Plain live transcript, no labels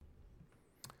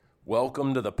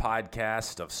Welcome to the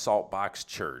podcast of Saltbox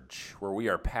Church, where we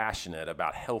are passionate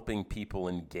about helping people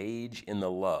engage in the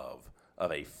love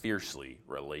of a fiercely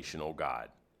relational God.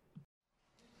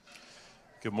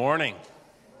 Good morning.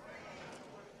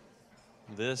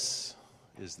 This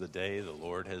is the day the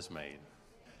Lord has made.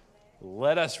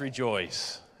 Let us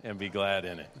rejoice and be glad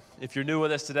in it. If you're new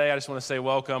with us today, I just want to say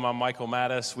welcome. I'm Michael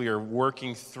Mattis. We are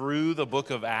working through the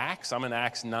book of Acts. I'm in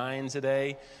Acts 9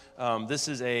 today. This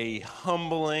is a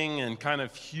humbling and kind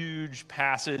of huge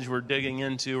passage we're digging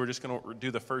into. We're just going to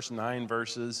do the first 9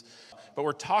 verses. But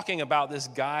we're talking about this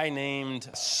guy named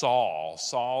Saul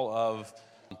of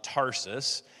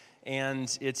Tarsus.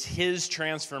 And it's his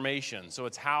transformation. So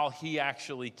it's how he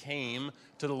actually came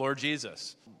to the Lord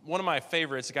Jesus. One of my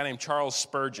favorites, a guy named Charles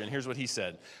Spurgeon, here's what he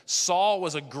said. Saul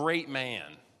was a great man.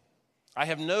 I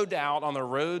have no doubt on the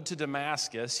road to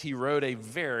Damascus, he rode a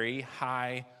very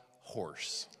high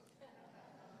horse.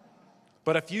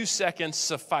 But a few seconds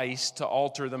sufficed to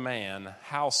alter the man.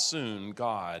 How soon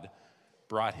God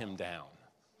brought him down.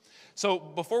 So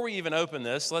before we even open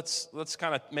this, let's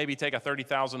kind of maybe take a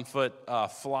 30,000-foot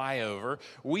flyover.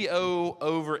 We owe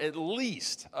over at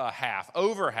least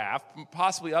over half,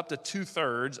 possibly up to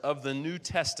 2/3 of the New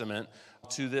Testament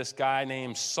to this guy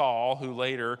named Saul, who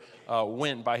later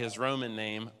went by his Roman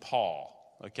name,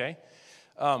 Paul, okay?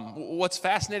 What's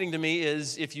fascinating to me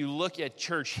is if you look at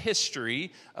church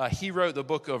history, he wrote the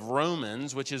book of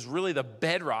Romans, which is really the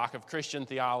bedrock of Christian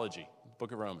theology.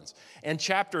 Book of Romans. And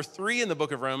chapter 3 in the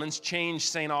book of Romans changed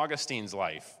St. Augustine's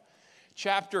life.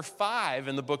 Chapter 5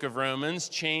 in the book of Romans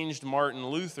changed Martin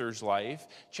Luther's life.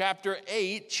 Chapter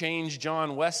 8 changed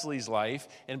John Wesley's life.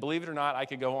 And believe it or not, I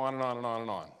could go on and on and on and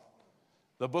on.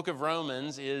 The book of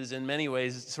Romans is in many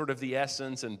ways sort of the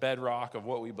essence and bedrock of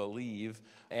what we believe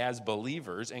as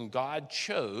believers. And God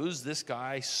chose this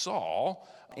guy Saul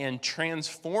and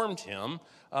transformed him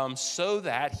so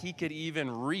that he could even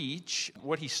reach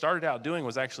what he started out doing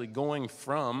was actually going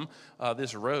from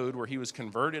this road where he was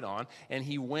converted on, and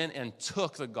he went and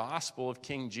took the gospel of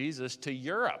King Jesus to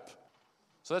Europe.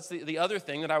 So that's the other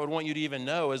thing that I would want you to even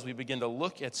know as we begin to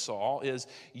look at Saul is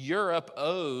Europe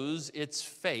owes its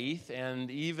faith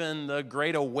and even the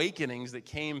great awakenings that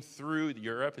came through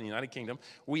Europe and the United Kingdom,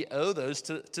 we owe those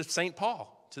to St.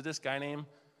 Paul, to this guy named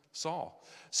Saul.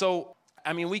 So,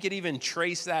 I mean, we could even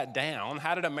trace that down.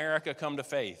 How did America come to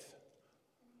faith?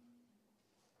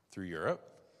 Through Europe.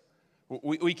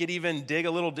 We could even dig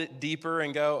a little bit deeper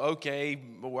and go, okay,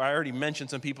 I already mentioned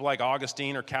some people like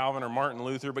Augustine or Calvin or Martin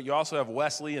Luther, but you also have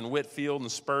Wesley and Whitefield and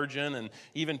Spurgeon and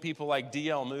even people like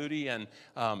D.L. Moody and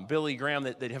Billy Graham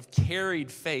that have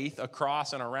carried faith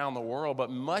across and around the world. But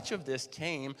much of this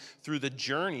came through the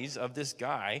journeys of this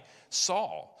guy,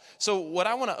 Saul. So what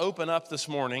I want to open up this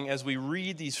morning as we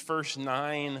read these first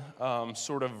 9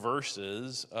 sort of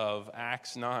verses of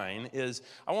Acts 9 is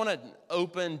I want to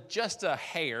open just a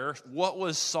hair. What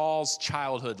was Saul's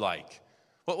childhood like?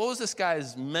 What was this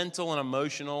guy's mental and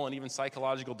emotional and even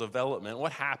psychological development?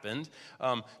 What happened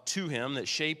to him that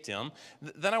shaped him?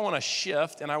 Then I want to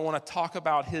shift and I want to talk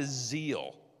about his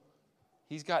zeal.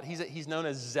 He's known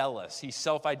as zealous. He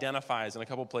self-identifies in a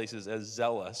couple places as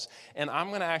zealous. And I'm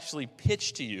going to actually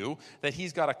pitch to you that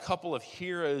he's got a couple of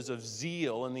heroes of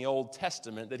zeal in the Old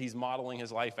Testament that he's modeling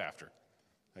his life after.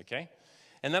 Okay?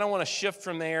 And then I want to shift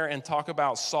from there and talk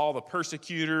about Saul the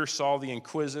persecutor, Saul the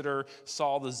inquisitor,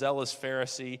 Saul the zealous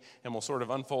Pharisee, and we'll sort of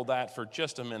unfold that for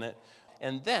just a minute.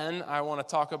 And then I want to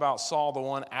talk about Saul, the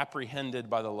one apprehended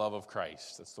by the love of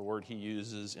Christ. That's the word he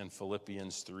uses in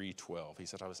Philippians 3:12. He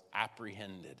said, I was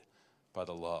apprehended by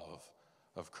the love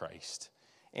of Christ.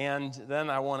 And then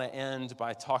I want to end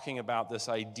by talking about this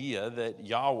idea that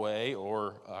Yahweh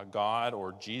or God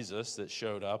or Jesus that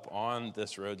showed up on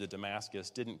this road to Damascus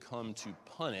didn't come to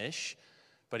punish,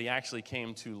 but he actually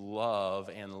came to love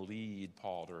and lead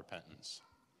Paul to repentance.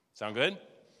 Sound good?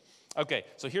 Okay,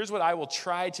 so here's what I will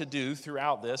try to do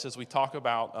throughout this as we talk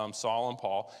about Saul and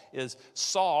Paul, is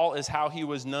Saul is how he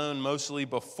was known mostly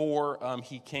before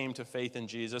he came to faith in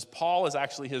Jesus. Paul is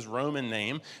actually his Roman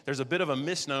name. There's a bit of a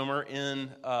misnomer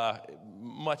in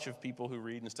much of people who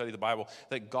read and study the Bible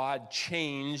that God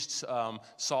changed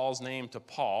Saul's name to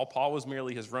Paul. Paul was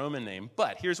merely his Roman name,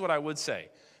 but here's what I would say.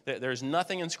 There's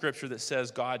nothing in Scripture that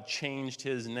says God changed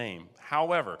his name.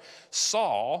 However,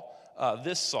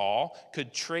 this Saul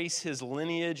could trace his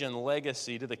lineage and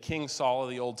legacy to the King Saul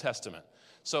of the Old Testament.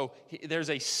 So there's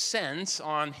a sense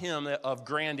on him of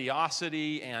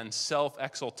grandiosity and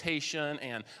self-exaltation,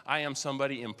 and I am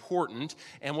somebody important.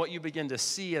 And what you begin to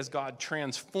see as God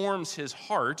transforms his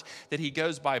heart, that he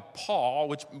goes by Paul,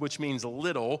 which means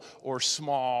little or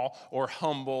small or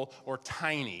humble or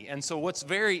tiny. And so what's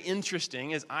very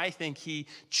interesting is I think he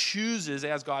chooses,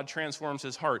 as God transforms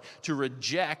his heart, to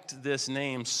reject this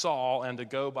name Saul and to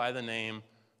go by the name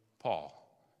Paul.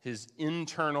 His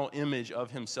internal image of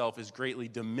himself is greatly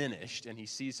diminished, and he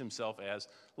sees himself as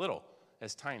little,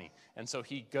 as tiny. And so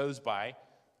he goes by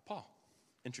Paul.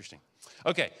 Interesting.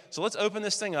 Okay, so let's open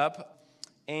this thing up,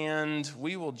 and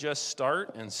we will just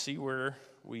start and see where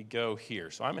we go here.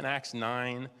 So I'm in Acts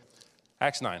 9,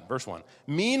 verse 1.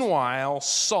 Meanwhile,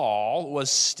 Saul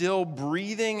was still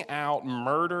breathing out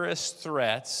murderous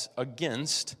threats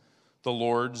against the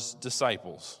Lord's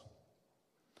disciples.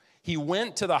 He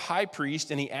went to the high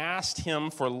priest and he asked him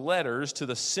for letters to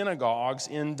the synagogues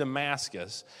in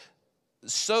Damascus,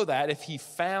 so that if he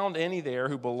found any there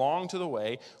who belonged to the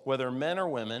way, whether men or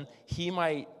women, he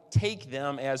might take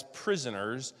them as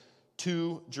prisoners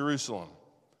to Jerusalem.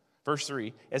 Verse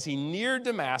 3, as he neared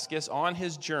Damascus on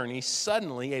his journey,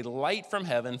 suddenly a light from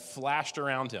heaven flashed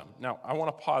around him. Now, I want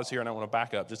to pause here and I want to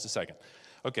back up just a second.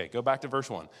 Okay, go back to verse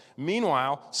 1.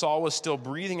 Meanwhile, Saul was still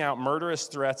breathing out murderous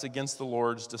threats against the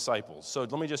Lord's disciples. So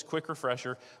let me just quick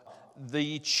refresher.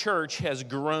 The church has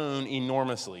grown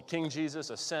enormously. King Jesus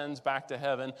ascends back to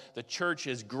heaven. The church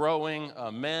is growing.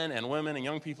 Men and women and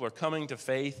young people are coming to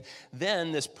faith.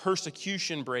 Then this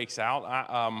persecution breaks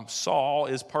out. Saul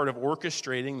is part of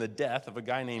orchestrating the death of a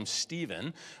guy named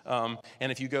Stephen. And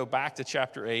if you go back to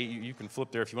chapter 8, you can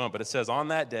flip there if you want, but it says, on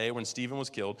that day when Stephen was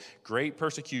killed, great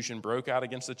persecution broke out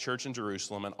against the church in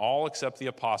Jerusalem, and all except the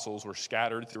apostles were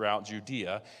scattered throughout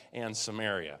Judea and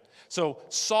Samaria. So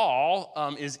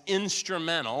Saul is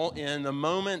instrumental in the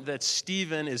moment that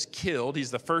Stephen is killed.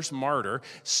 He's the first martyr.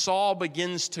 Saul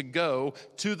begins to go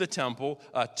to the temple,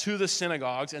 to the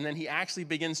synagogues, and then he actually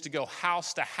begins to go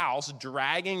house to house,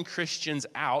 dragging Christians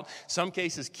out, some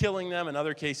cases killing them, in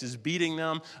other cases beating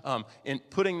them, and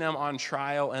putting them on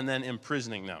trial, and then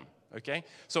imprisoning them. Okay?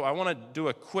 So I want to do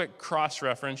a quick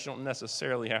cross-reference. You don't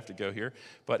necessarily have to go here,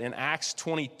 but in Acts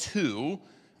 22,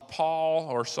 Paul,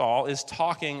 or Saul, is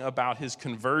talking about his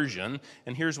conversion,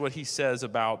 and here's what he says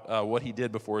about what he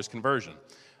did before his conversion.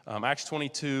 Acts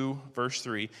 22, verse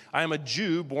 3, I am a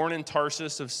Jew born in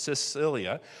Tarsus of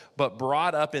Cilicia, but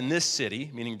brought up in this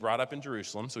city, meaning brought up in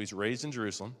Jerusalem, so he's raised in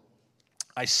Jerusalem.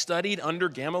 I studied under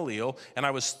Gamaliel, and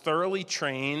I was thoroughly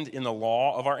trained in the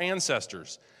law of our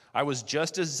ancestors. I was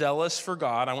just as zealous for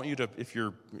God. I want you to,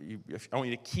 I want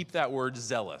you to keep that word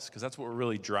zealous, because that's what we're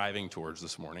really driving towards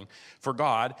this morning. For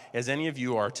God, as any of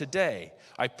you are today.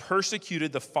 I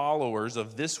persecuted the followers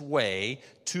of this way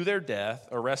to their death,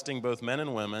 arresting both men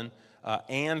and women,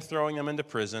 and throwing them into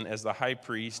prison, as the high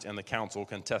priest and the council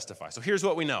can testify. So here's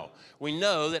what we know. We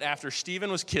know that after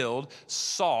Stephen was killed,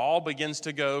 Saul begins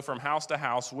to go from house to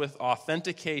house with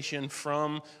authentication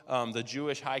from the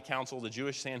Jewish high council, the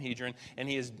Jewish Sanhedrin, and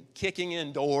he is kicking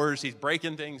in doors, he's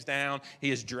breaking things down, he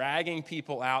is dragging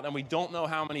people out, and we don't know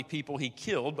how many people he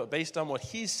killed, but based on what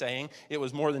he's saying, it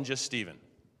was more than just Stephen.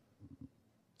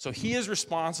 So he is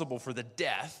responsible for the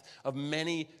death of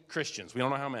many Christians. We don't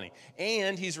know how many.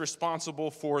 And he's responsible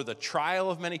for the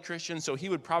trial of many Christians, so he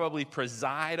would probably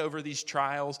preside over these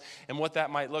trials. And what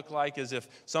that might look like is if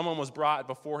someone was brought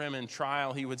before him in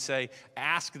trial, he would say,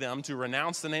 ask them to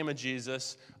renounce the name of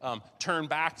Jesus, turn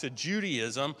back to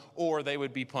Judaism, or they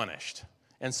would be punished.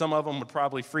 And some of them would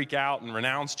probably freak out and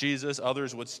renounce Jesus.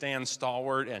 Others would stand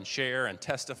stalwart and share and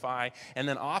testify. And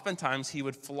then oftentimes he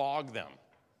would flog them.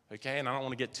 Okay, and I don't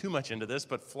want to get too much into this,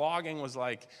 but flogging was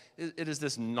like, it is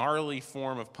this gnarly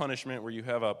form of punishment where you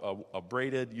have a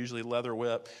braided, usually leather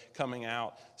whip coming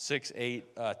out, 6, 8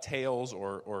 tails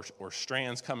or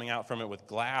strands coming out from it with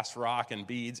glass, rock, and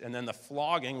beads, and then the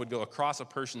flogging would go across a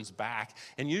person's back,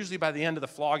 and usually by the end of the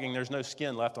flogging, there's no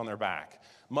skin left on their back.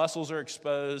 Muscles are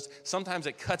exposed. Sometimes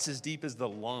it cuts as deep as the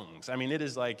lungs. I mean, it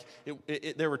is like,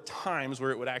 there were times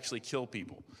where it would actually kill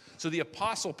people. So the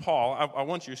Apostle Paul,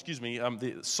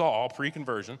 Saul,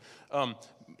 pre-conversion,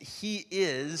 he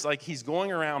is, like, he's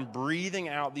going around breathing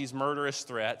out these murderous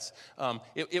threats.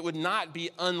 It would not be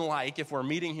unlike if we're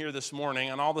meeting here this morning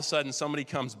and all of a sudden somebody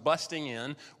comes busting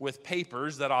in with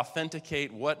papers that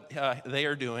authenticate what they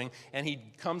are doing, and he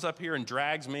comes up here and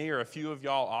drags me or a few of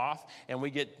y'all off, and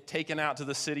we get taken out to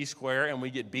the city square and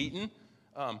we get beaten,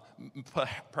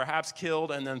 perhaps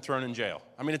killed, and then thrown in jail.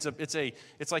 I mean,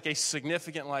 it's like a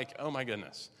significant, like, oh my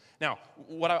goodness. Now,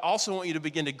 what I also want you to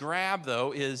begin to grab,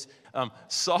 though, is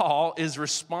Saul is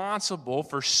responsible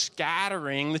for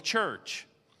scattering the church.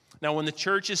 Now, when the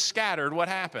church is scattered, what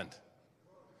happened?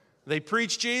 They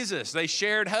preached Jesus. They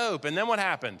shared hope. And then what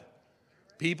happened?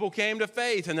 People came to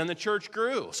faith, and then the church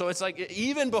grew. So it's like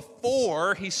even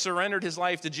before he surrendered his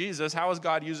life to Jesus, how is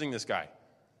God using this guy?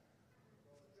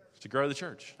 To grow the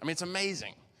church. I mean, it's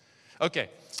amazing. Okay,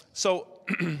 so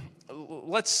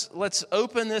let's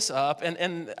open this up.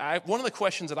 And one of the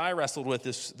questions that I wrestled with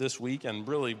this week, and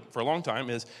really for a long time,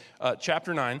 is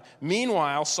chapter 9.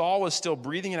 Meanwhile, Saul was still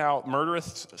breathing out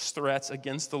murderous threats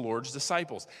against the Lord's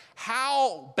disciples.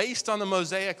 How, based on the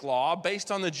Mosaic law,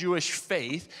 based on the Jewish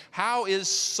faith, how is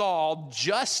Saul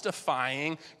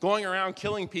justifying going around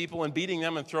killing people and beating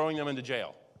them and throwing them into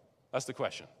jail? That's the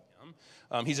question.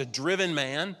 He's a driven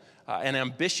man. An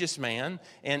ambitious man,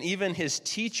 and even his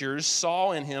teachers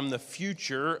saw in him the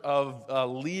future of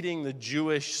leading the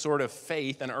Jewish sort of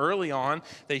faith. And early on,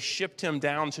 they shipped him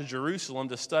down to Jerusalem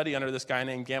to study under this guy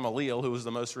named Gamaliel, who was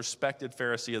the most respected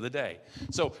Pharisee of the day.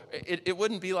 So it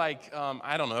wouldn't be like,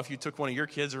 I don't know, if you took one of your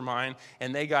kids or mine,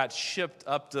 and they got shipped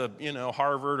up to,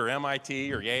 Harvard or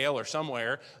MIT or Yale or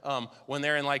somewhere when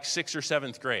they're in like 6th or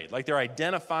 7th grade. Like they're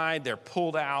identified, they're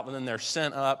pulled out, and then they're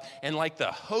sent up. And like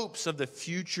the hopes of the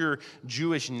future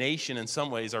Jewish nation in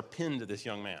some ways are pinned to this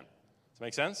young man. Does that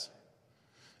make sense?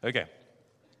 Okay.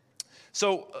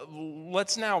 So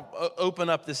let's now open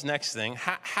up this next thing.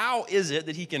 How is it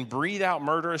that he can breathe out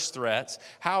murderous threats?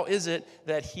 How is it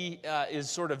that he is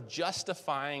sort of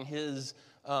justifying his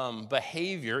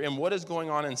behavior and what is going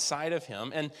on inside of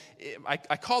him? And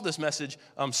I call this message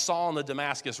Saul on the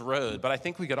Damascus Road, but I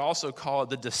think we could also call it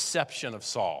the deception of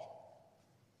Saul.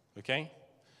 Okay?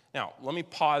 Now, let me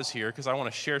pause here because I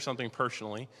want to share something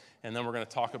personally, and then we're going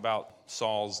to talk about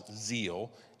Saul's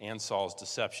zeal and Saul's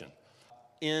deception.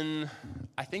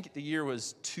 I think the year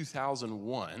was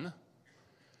 2001,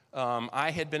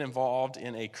 I had been involved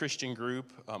in a Christian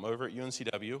group over at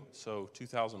UNCW, so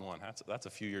 2001, that's a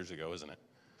few years ago, isn't it?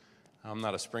 I'm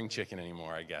not a spring chicken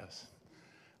anymore, I guess.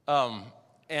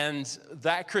 And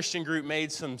that Christian group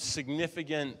made some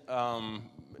significant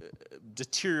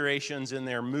deteriorations in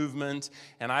their movement,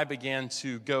 and I began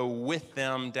to go with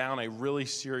them down a really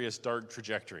serious dark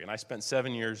trajectory. And I spent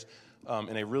 7 years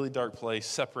in a really dark place,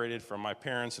 separated from my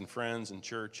parents and friends and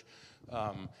church.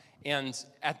 And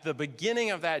at the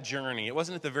beginning of that journey, it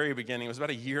wasn't at the very beginning, it was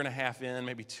about a year and a half in,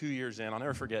 maybe 2 years in, I'll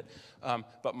never forget.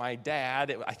 But my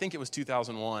dad, I think it was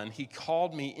 2001, he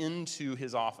called me into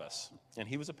his office, and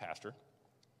he was a pastor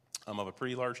of a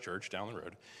pretty large church down the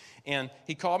road. And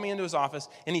he called me into his office,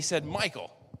 and he said, "Michael,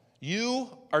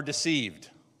 you are deceived."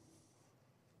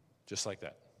 Just like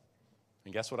that.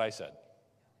 And guess what I said?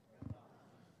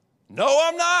 "No,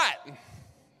 I'm not."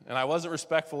 And I wasn't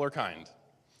respectful or kind.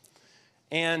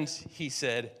 And he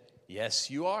said, "Yes,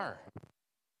 you are.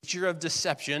 The nature of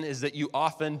deception is that you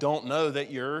often don't know that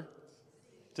you're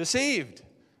deceived."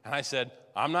 And I said,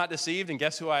 "I'm not deceived." And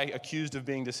guess who I accused of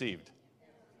being deceived?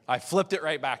 I flipped it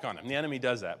right back on him. The enemy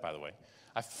does that, by the way.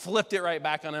 I flipped it right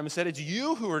back on him and said, "It's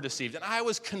you who are deceived." And I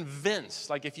was convinced,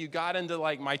 like if you got into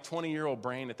like my 20-year-old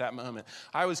brain at that moment,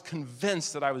 I was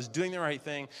convinced that I was doing the right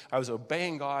thing. I was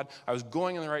obeying God. I was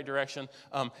going in the right direction.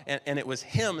 And it was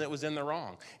him that was in the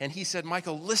wrong. And he said,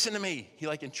 "Michael, listen to me." He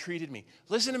like entreated me.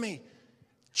 "Listen to me.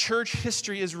 Church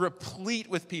history is replete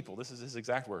with people." This is his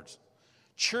exact words.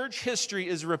 Church history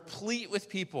is replete with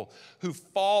people who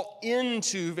fall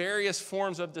into various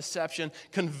forms of deception,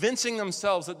 convincing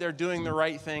themselves that they're doing the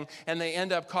right thing, and they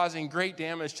end up causing great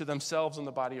damage to themselves and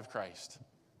the body of Christ.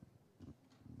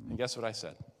 And guess what I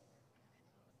said?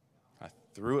 I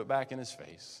threw it back in his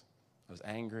face. I was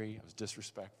angry, I was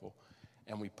disrespectful,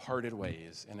 and we parted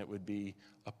ways, and it would be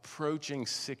approaching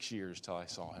 6 years till I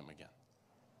saw him again.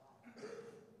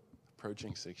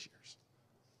 Approaching 6 years.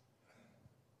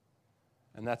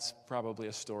 And that's probably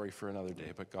a story for another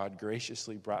day, but God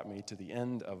graciously brought me to the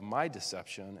end of my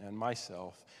deception and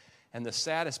myself. And the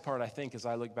saddest part, I think, as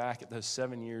I look back at those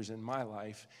 7 years in my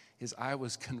life, is I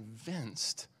was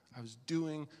convinced I was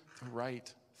doing the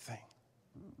right thing.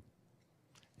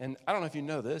 And I don't know if you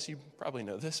know this, you probably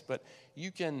know this, but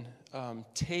you can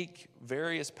take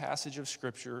various passages of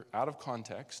Scripture out of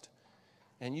context,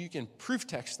 and you can proof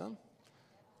text them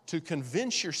to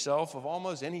convince yourself of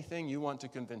almost anything you want to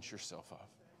convince yourself of.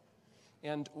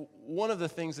 And one of the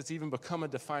things that's even become a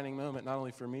defining moment, not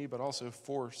only for me, but also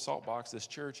for Saltbox, this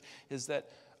church, is that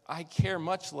I care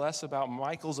much less about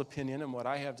Michael's opinion and what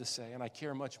I have to say, and I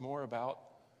care much more about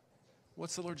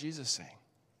what's the Lord Jesus saying,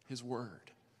 his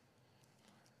word.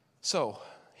 So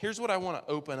here's what I want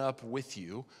to open up with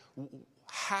you.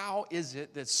 how is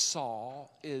it that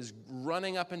Saul is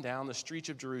running up and down the streets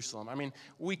of Jerusalem? I mean,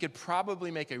 we could probably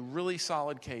make a really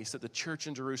solid case that the church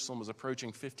in Jerusalem was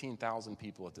approaching 15,000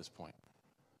 people at this point.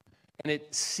 And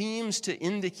it seems to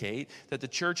indicate that the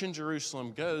church in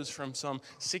Jerusalem goes from some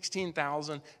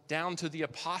 16,000 down to the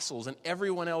apostles, and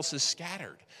everyone else is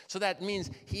scattered. So that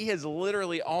means he is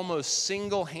literally almost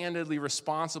single-handedly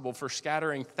responsible for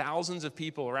scattering thousands of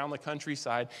people around the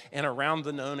countryside and around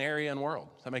the known area and world.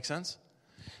 Does that make sense?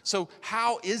 So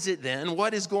how is it then?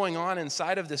 What is going on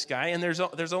inside of this guy? And there's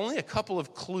only a couple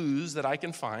of clues that I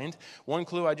can find. One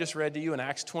clue I just read to you in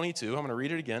Acts 22. I'm going to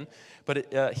read it again.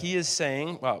 But he is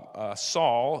saying,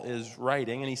 Saul is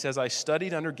writing, and he says, I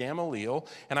studied under Gamaliel,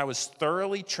 and I was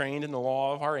thoroughly trained in the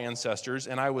law of our ancestors,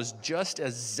 and I was just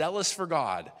as zealous for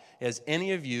God as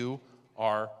any of you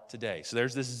are today. So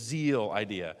there's this zeal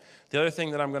idea. The other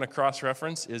thing that I'm going to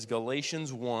cross-reference is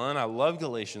Galatians 1. I love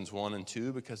Galatians 1 and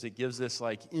 2 because it gives this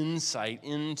like insight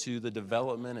into the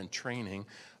development and training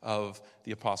of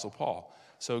the Apostle Paul.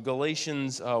 So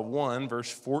Galatians 1,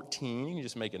 verse 14, you can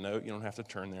just make a note. You don't have to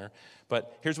turn there.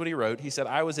 But here's what he wrote. He said,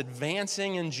 I was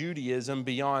advancing in Judaism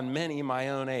beyond many my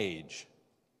own age.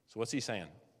 So what's he saying?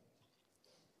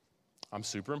 I'm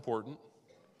super important.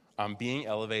 I'm being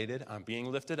elevated, I'm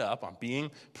being lifted up, I'm being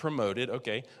promoted,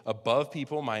 above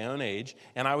people my own age,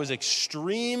 and I was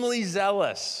extremely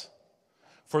zealous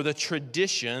for the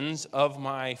traditions of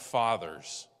my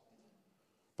fathers.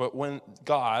 But when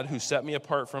God, who set me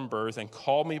apart from birth and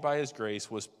called me by his grace,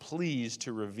 was pleased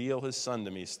to reveal his son to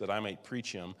me so that I might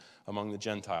preach him among the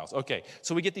Gentiles. Okay,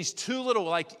 so we get these two little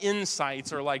like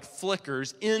insights or like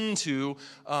flickers into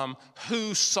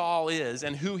who Saul is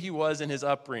and who he was in his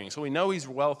upbringing. So we know he's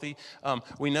wealthy.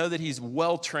 We know that he's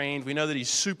well-trained. We know that he's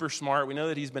super smart. We know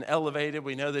that he's been elevated.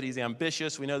 We know that he's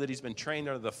ambitious. We know that he's been trained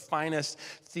under the finest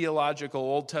theological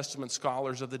Old Testament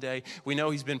scholars of the day. We know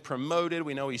he's been promoted.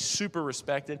 We know he's super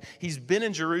respected. He's been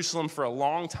in Jerusalem for a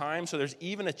long time, so there's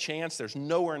even a chance, there's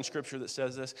nowhere in Scripture that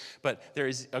says this, but there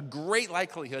is a great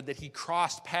likelihood that he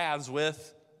crossed paths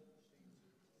with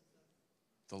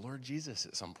the Lord Jesus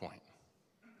at some point.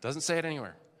 Doesn't say it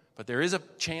anywhere, but there is a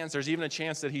chance, there's even a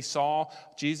chance that he saw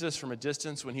Jesus from a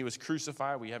distance when he was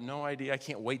crucified. We have no idea. I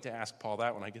can't wait to ask Paul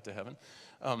that when I get to heaven.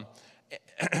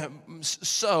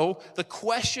 So the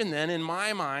question then in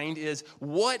my mind is,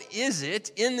 what is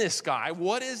it in this guy?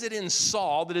 What is it in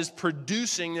Saul that is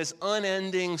producing this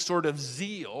unending sort of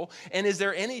zeal? And is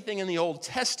there anything in the Old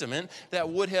Testament that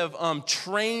would have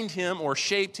trained him or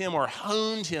shaped him or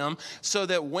honed him so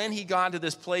that when he got to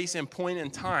this place and point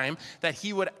in time that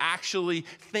he would actually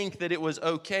think that it was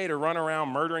okay to run around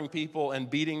murdering people and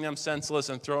beating them senseless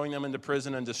and throwing them into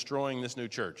prison and destroying this new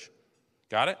church?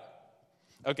 Got it?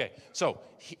 Okay, so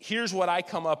here's what I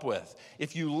come up with.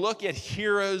 If you look at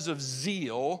heroes of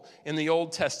zeal in the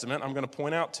Old Testament, I'm going to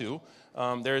point out two.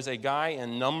 There's a guy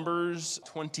in Numbers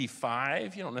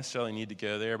 25. You don't necessarily need to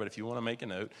go there, but if you want to make a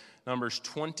note, Numbers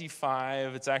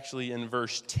 25, it's actually in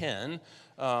verse 10.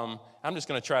 I'm just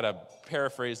going to try to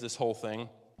paraphrase this whole thing.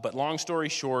 But long story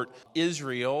short,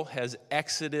 Israel has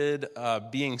exited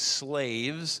being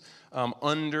slaves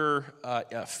under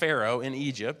Pharaoh in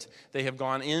Egypt. They have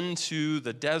gone into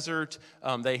the desert.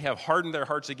 They have hardened their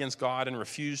hearts against God and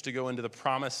refused to go into the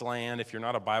promised land. If you're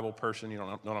not a Bible person, you don't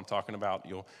know what I'm talking about.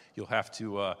 You'll have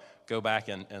to go back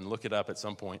and look it up at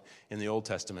some point in the Old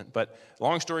Testament. But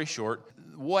long story short,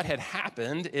 what had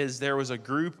happened is there was a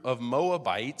group of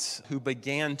Moabites who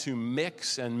began to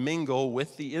mix and mingle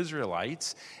with the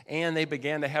Israelites, and they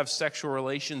began to have sexual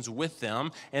relations with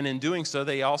them. And in doing so,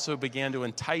 they also began to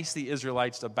entice the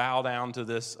Israelites to bow down to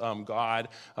this god,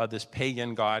 this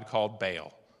pagan god called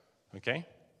Baal. Okay?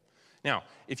 Now,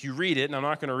 if you read it, and I'm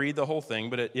not going to read the whole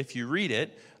thing, but if you read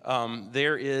it,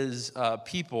 there is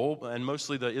people, and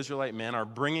mostly the Israelite men, are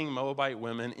bringing Moabite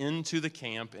women into the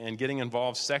camp and getting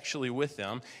involved sexually with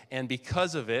them. And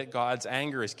because of it, God's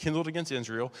anger is kindled against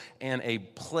Israel, and a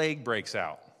plague breaks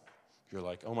out. You're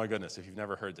like, oh my goodness, if you've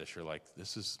never heard this, you're like,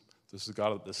 this is the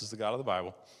God of the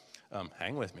Bible.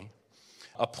 Hang with me.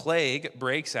 A plague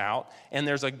breaks out, and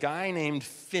there's a guy named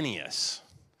Phinehas.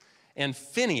 And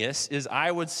Phinehas is,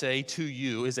 I would say to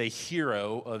you, is a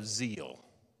hero of zeal.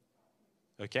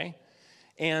 Okay?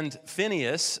 And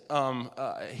Phinehas,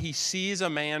 he sees a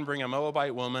man bring a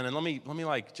Moabite woman, and let me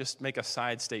like just make a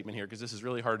side statement here because this is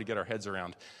really hard to get our heads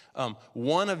around.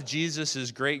 One of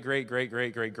Jesus's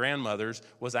great-great-great-great-great-grandmothers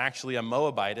was actually a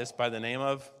Moabitess by the name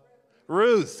of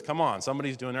Ruth. Come on,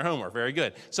 somebody's doing their homework. Very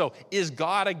good. So is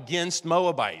God against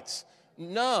Moabites?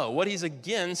 No, what he's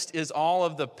against is all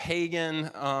of the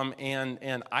pagan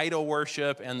and idol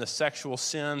worship and the sexual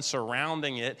sin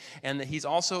surrounding it, and that he's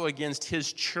also against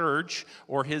his church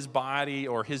or his body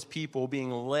or his people being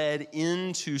led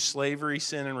into slavery,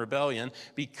 sin, and rebellion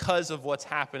because of what's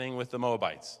happening with the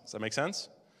Moabites. Does that make sense?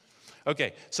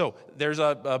 Okay, so there's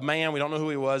a man, we don't know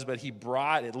who he was, but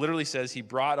it literally says he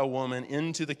brought a woman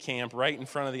into the camp right in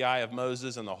front of the eye of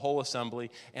Moses and the whole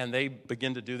assembly, and they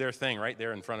begin to do their thing right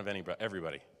there in front of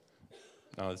everybody.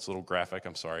 No, it's a little graphic,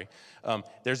 I'm sorry.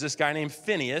 There's this guy named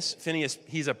Phineas. Phineas,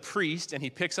 he's a priest, and he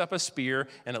picks up a spear,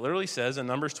 and it literally says in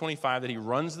Numbers 25 that he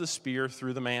runs the spear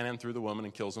through the man and through the woman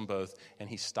and kills them both, and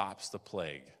he stops the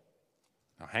plague.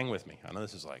 Now, hang with me. I know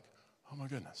this is like, oh my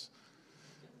goodness.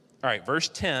 All right, verse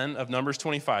 10 of Numbers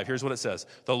 25, here's what it says.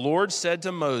 The Lord said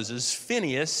to Moses,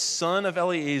 Phineas, son of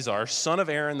Eleazar, son of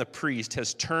Aaron the priest,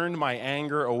 has turned my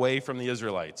anger away from the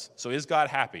Israelites. So is God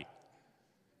happy?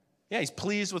 Yeah, he's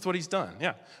pleased with what he's done.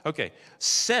 Yeah, okay.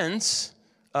 Since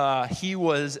he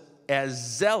was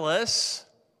as zealous,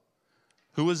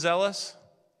 who was zealous?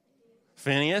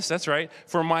 Phineas, that's right.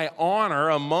 For my honor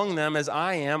among them as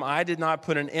I am, I did not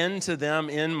put an end to them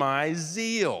in my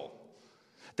zeal.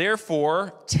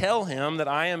 Therefore, tell him that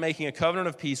I am making a covenant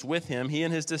of peace with him. He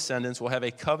and his descendants will have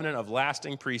a covenant of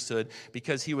lasting priesthood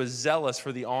because he was zealous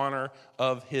for the honor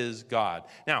of his God.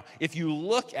 Now, if you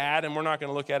look at, and we're not going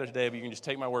to look at it today, but you can just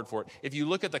take my word for it. If you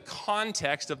look at the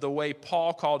context of the way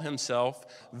Paul called himself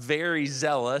very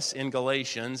zealous in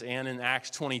Galatians and in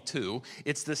Acts 22,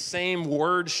 it's the same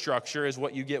word structure as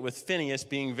what you get with Phineas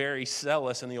being very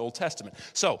zealous in the Old Testament.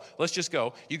 So let's just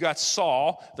go. You got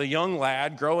Saul, the young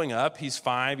lad growing up. He's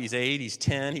 5, he's 8, he's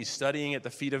 10. He's studying at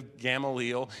the feet of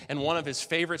Gamaliel. And one of his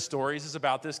favorite stories is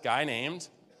about this guy named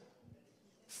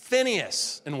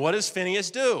Phineas. And what does Phineas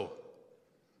do?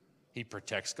 He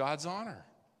protects God's honor.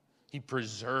 He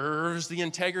preserves the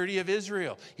integrity of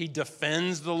Israel. He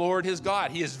defends the Lord his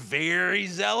God. He is very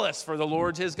zealous for the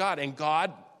Lord his God. And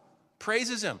God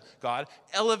praises him. God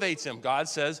elevates him. God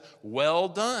says, well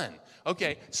done.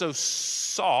 Okay, so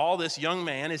Saul, this young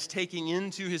man, is taking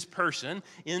into his person,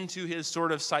 into his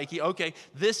sort of psyche, okay,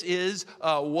 this is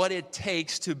what it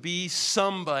takes to be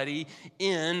somebody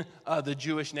in the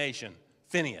Jewish nation.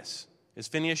 Phineas. Is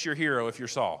Phineas your hero if you're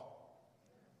Saul?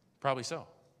 Probably so.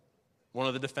 One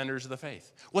of the defenders of the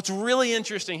faith. What's really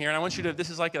interesting here, and I want you to, this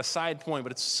is like a side point,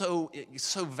 but it's so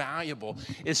valuable,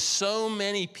 is so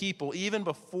many people, even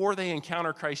before they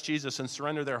encounter Christ Jesus and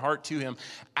surrender their heart to him,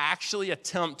 actually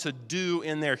attempt to do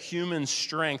in their human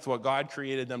strength what God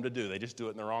created them to do. They just do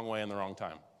it in the wrong way and the wrong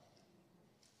time.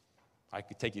 I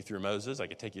could take you through Moses, I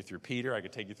could take you through Peter, I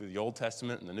could take you through the Old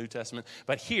Testament and the New Testament.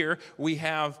 But here we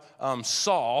have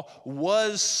Saul.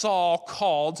 Was Saul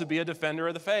called to be a defender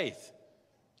of the faith?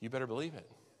 You better believe it.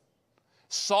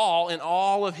 Saul, in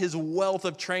all of his wealth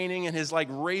of training and his like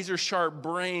razor sharp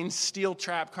brain, steel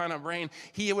trap kind of brain,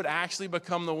 he would actually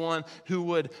become the one who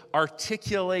would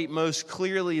articulate most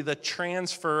clearly the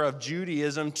transfer of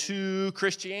Judaism to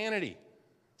Christianity.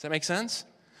 Does that make sense?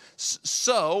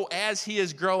 So, as he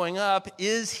is growing up,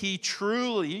 is he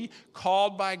truly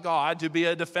called by God to be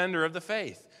a defender of the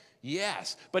faith?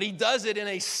 Yes, but he does it in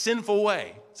a sinful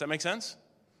way. Does that make sense?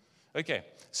 Okay,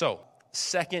 so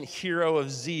second hero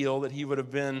of zeal that he would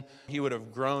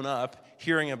have grown up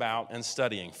hearing about and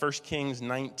studying. 1 Kings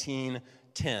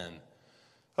 19:10.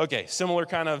 Okay, similar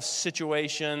kind of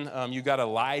situation. You got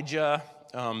Elijah.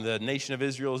 The nation of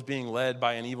Israel is being led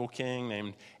by an evil king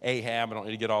named Ahab. I don't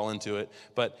need to get all into it.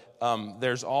 But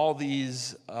there's all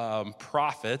these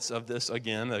prophets of this,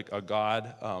 again, a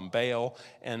god, Baal.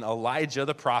 And Elijah,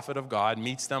 the prophet of God,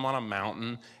 meets them on a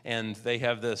mountain. And they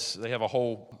have a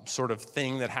whole sort of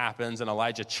thing that happens. And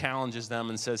Elijah challenges them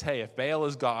and says, hey, if Baal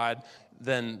is God,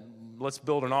 then let's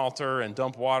build an altar and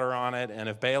dump water on it. And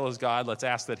if Baal is God, let's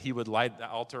ask that he would light the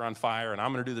altar on fire. And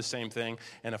I'm going to do the same thing.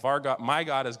 And if my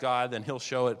God is God, then he'll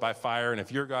show it by fire. And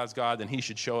if your God's God, then he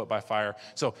should show it by fire.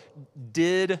 So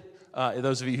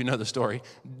those of you who know the story,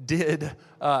 did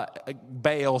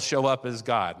Baal show up as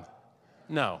God?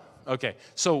 No. Okay.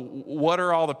 So what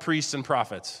are all the priests and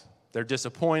prophets? They're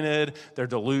disappointed, they're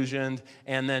delusioned.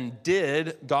 And then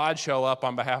did God show up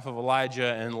on behalf of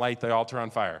Elijah and light the altar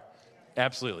on fire?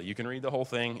 Absolutely. You can read the whole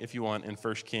thing if you want in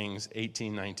 1 Kings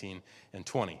 18, 19, and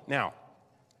 20. Now,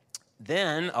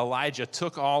 then Elijah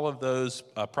took all of those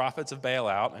prophets of Baal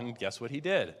out, and guess what he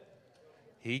did?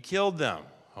 He killed them.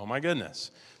 Oh, my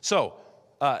goodness. So,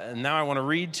 now I want to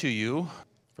read to you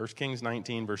 1 Kings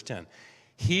 19, verse 10.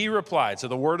 He replied, so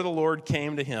the word of the Lord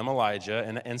came to him, Elijah,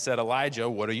 and said, Elijah,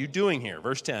 what are you doing here?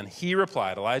 Verse 10,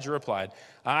 Elijah replied,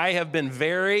 I have been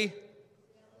very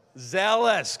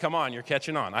Zealous. Come on, you're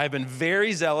catching on. I have been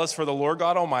very zealous for the Lord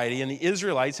God Almighty, and the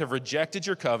Israelites have rejected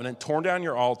your covenant, torn down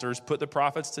your altars, put the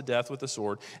prophets to death with the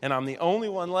sword, and I'm the only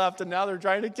one left, and now they're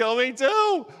trying to kill me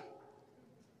too.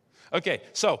 Okay,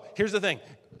 so here's the thing.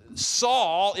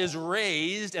 Saul is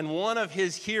raised, and one of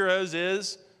his heroes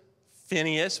is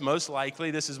Phineas, most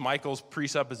likely. This is Michael's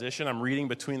presupposition. I'm reading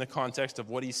between the context of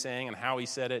what he's saying and how he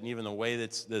said it, and even the way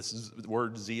that this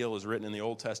word zeal is written in the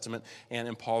Old Testament and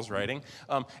in Paul's writing.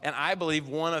 And I believe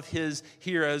one of his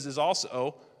heroes is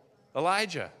also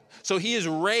Elijah. So he is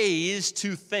raised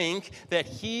to think that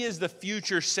he is the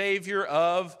future savior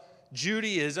of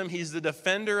Judaism. He's the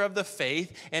defender of the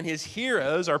faith, and his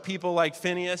heroes are people like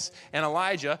Phineas and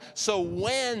Elijah. So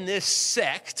when this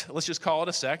sect, let's just call it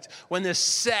a sect, when this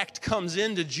sect comes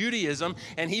into Judaism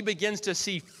and he begins to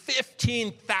see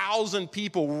 15,000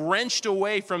 people wrenched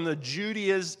away from the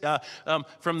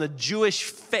from the Jewish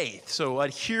faith, so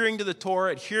adhering to the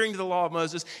Torah, adhering to the law of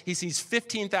Moses, he sees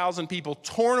 15,000 people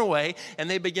torn away, and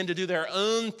they begin to do their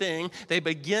own thing. They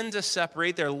begin to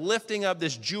separate. They're lifting up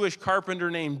this Jewish carpenter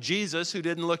named Jesus, who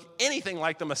didn't look anything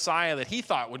like the Messiah that he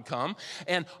thought would come.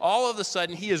 And all of a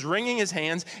sudden, he is wringing his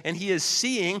hands, and he is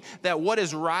seeing that what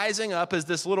is rising up is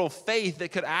this little faith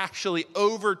that could actually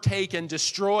overtake and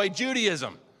destroy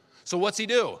Judaism. So what's he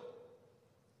do?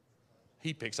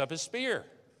 He picks up his spear,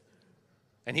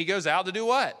 and he goes out to do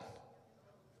what?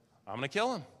 I'm going to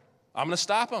kill him. I'm going to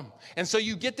stop him. And so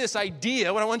you get this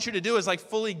idea. What I want you to do is like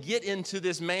fully get into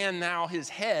this man now, his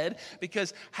head,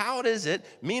 because how does it,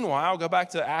 meanwhile, go back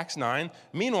to Acts 9,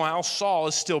 meanwhile, Saul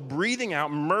is still breathing out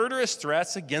murderous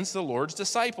threats against the Lord's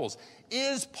disciples.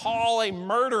 Is Paul a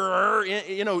murderer?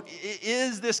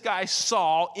 Is this guy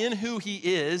Saul in who he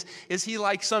is? Is he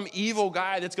like some evil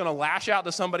guy that's going to lash out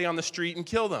to somebody on the street and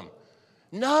kill them?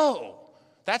 No.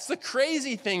 That's the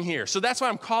crazy thing here. So that's why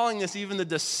I'm calling this even the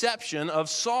deception of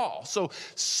Saul. So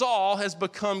Saul has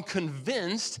become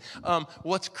convinced.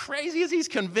 What's crazy is he's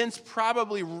convinced,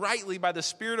 probably rightly by the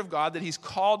Spirit of God, that he's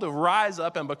called to rise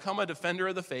up and become a defender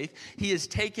of the faith. He has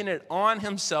taken it on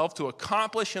himself to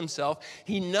accomplish himself.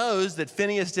 He knows that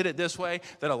Phineas did it this way,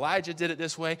 that Elijah did it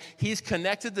this way. He's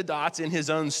connected the dots in his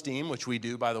own steam, which we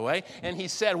do, by the way. And he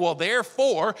said, well,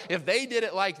 therefore, if they did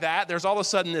it like that, there's all of a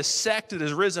sudden this sect that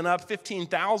has risen up,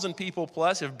 15,000 people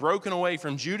plus have broken away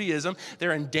from Judaism.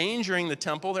 They're endangering the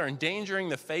temple. They're endangering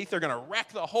the faith. They're going to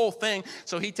wreck the whole thing.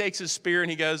 So he takes his spear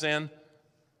and he goes in,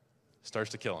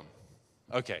 starts to kill him.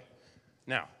 Okay.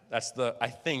 Now, that's I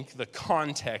think the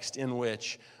context in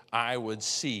which I would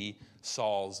see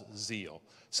Saul's zeal.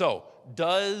 So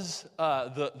does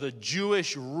the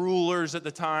Jewish rulers at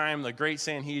the time, the great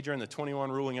Sanhedrin, the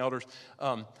 21 ruling elders,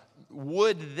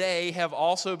 would they have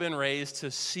also been raised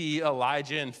to see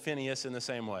Elijah and Phineas in the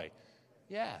same way?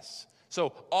 Yes.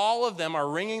 So all of them are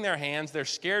wringing their hands. They're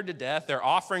scared to death. Their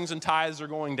offerings and tithes are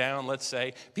going down, let's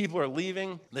say. People are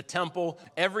leaving the temple.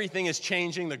 Everything is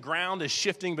changing. The ground is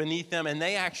shifting beneath them. And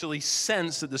they actually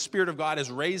sense that the Spirit of God is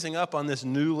raising up on this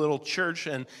new little church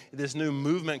and this new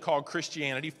movement called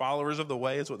Christianity. Followers of the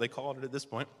way is what they called it at this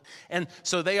point. And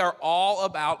so they are all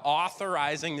about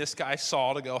authorizing this guy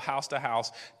Saul to go house to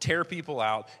house, tear people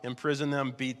out, imprison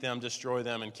them, beat them, destroy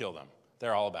them, and kill them.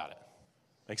 They're all about it.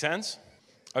 Make sense?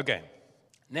 Okay.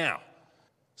 Now,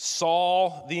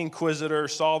 Saul the inquisitor,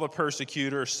 Saul the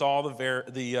persecutor, Saul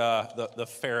the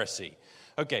Pharisee.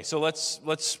 Okay, so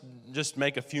let's just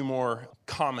make a few more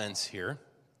comments here.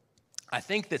 I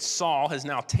think that Saul has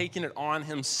now taken it on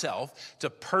himself to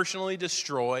personally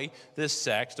destroy this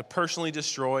sect, to personally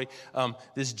destroy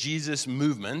this Jesus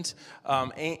movement,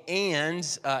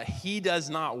 and he does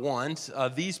not want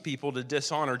these people to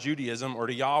dishonor Judaism or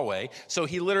to Yahweh, so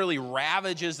he literally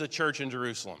ravages the church in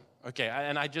Jerusalem. Okay,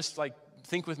 and I just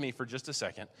think with me for just a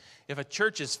second. If a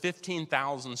church is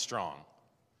 15,000 strong,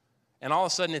 and all of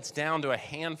a sudden it's down to a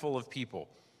handful of people,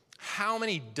 how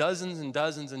many dozens and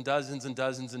dozens and dozens and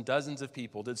dozens and dozens of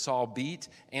people did Saul beat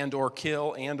and or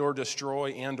kill and or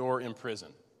destroy and or imprison?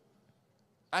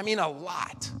 I mean, a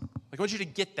lot. I want you to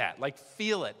get that,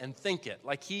 feel it and think it.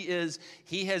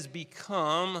 He has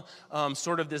become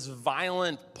sort of this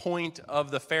violent point of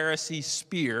the Pharisee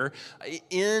spear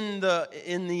in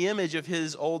the image of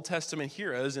his Old Testament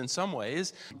heroes in some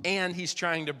ways, and he's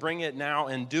trying to bring it now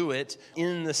and do it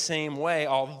in the same way,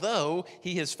 although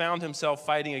he has found himself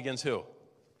fighting against who?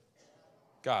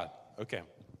 God. Okay.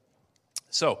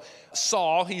 So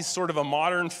Saul, he's sort of a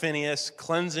modern Phineas,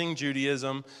 cleansing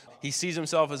Judaism. He sees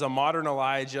himself as a modern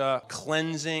Elijah,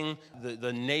 cleansing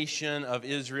the nation of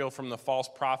Israel from the false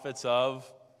prophets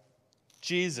of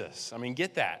Jesus. I mean,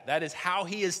 get that. That is how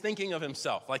he is thinking of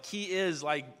himself. He is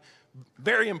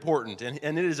Very important, and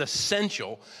it is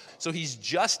essential. So he's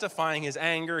justifying his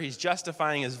anger, he's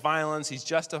justifying his violence, he's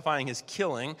justifying his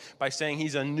killing by saying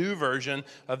he's a new version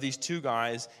of these two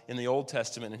guys in the Old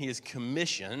Testament, and he is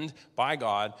commissioned by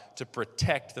God to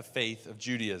protect the faith of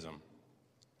Judaism.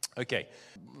 Okay,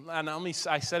 now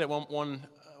I said it one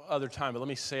other time, but let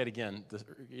me say it again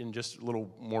in just a little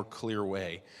more clear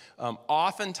way.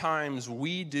 Oftentimes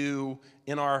we do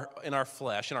in our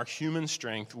flesh, in our human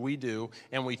strength,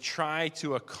 and we try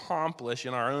to accomplish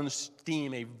in our own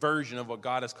steam a version of what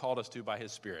God has called us to by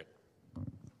His Spirit.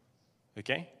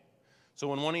 Okay? So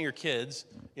when one of your kids,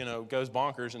 goes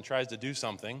bonkers and tries to do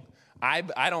something,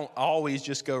 I don't always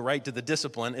just go right to the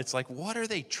discipline. It's like, what are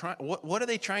they trying? What are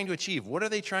they trying to achieve? What are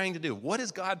they trying to do? What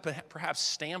has God perhaps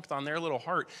stamped on their little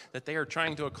heart that they are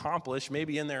trying to accomplish,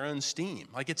 maybe in their own steam?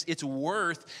 Like it's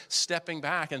worth stepping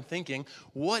back and thinking,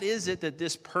 what is it that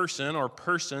this person or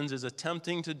persons is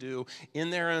attempting to do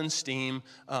in their own steam?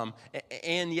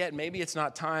 And yet maybe it's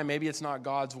not time, maybe it's not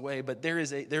God's way, but there's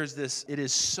this. It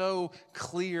is so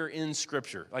clear in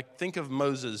Scripture. Like think of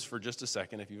Moses for just a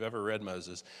second, if you've ever read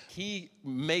Moses. He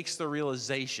makes the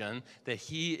realization that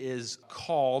he is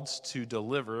called to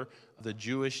deliver the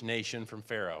Jewish nation from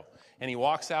Pharaoh. And he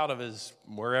walks out of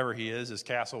wherever he is, his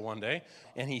castle one day,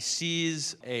 and he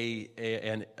sees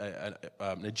an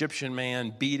Egyptian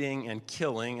man beating and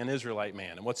killing an Israelite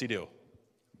man. And what's he do?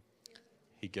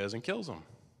 He goes and kills him.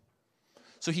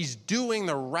 So he's doing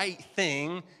the right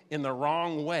thing in the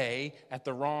wrong way at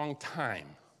the wrong time.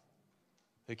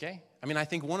 Okay? I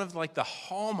think one of the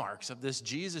hallmarks of this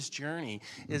Jesus journey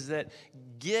is that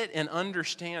get and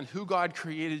understand who God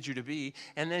created you to be,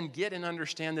 and then get and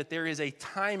understand that there is a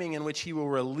timing in which He will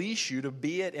release you to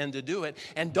be it and to do it,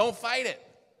 and don't fight it.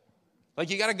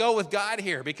 You got to go with God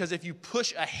here, because if you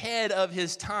push ahead of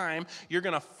His time, you're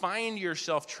going to find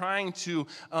yourself trying to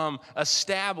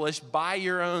establish by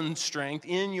your own strength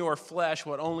in your flesh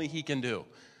what only He can do.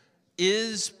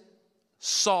 Is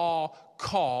Saul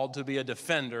called to be a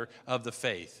defender of the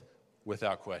faith?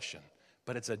 Without question.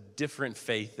 But it's a different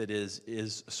faith that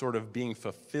is sort of being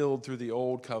fulfilled through the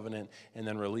old covenant and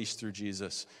then released through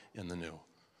Jesus in the new.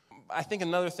 I think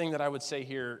another thing that I would say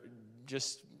here,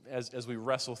 just as we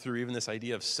wrestle through even this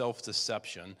idea of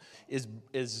self-deception,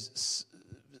 is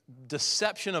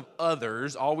deception of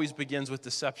others always begins with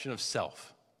deception of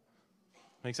self.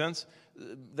 Make sense?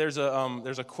 There's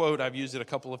a quote, I've used it a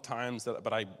couple of times,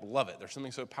 but I love it. There's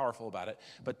something so powerful about it.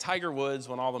 But Tiger Woods,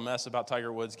 when all the mess about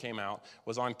Tiger Woods came out,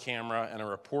 was on camera, and a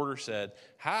reporter said,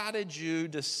 "How did you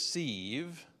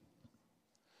deceive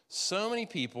so many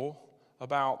people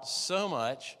about so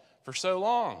much for so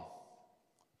long?"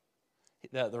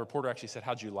 The reporter actually said,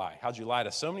 "How'd you lie? How'd you lie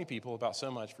to so many people about so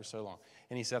much for so long?"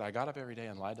 And he said, "I got up every day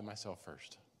and lied to myself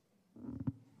first."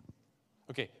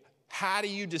 Okay. How do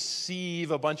you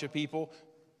deceive a bunch of people?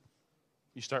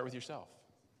 You start with yourself,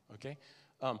 okay?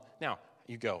 Now,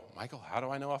 you go, "Michael, how do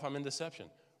I know if I'm in deception?"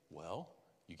 Well,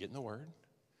 you get in the Word,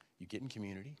 you get in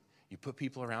community, you put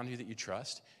people around you that you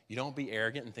trust. You don't be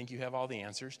arrogant and think you have all the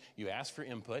answers. You ask for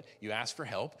input, you ask for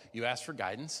help, you ask for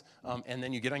guidance, and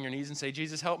then you get on your knees and say,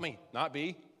 "Jesus, help me," not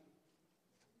be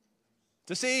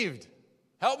deceived.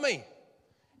 Help me.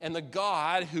 And the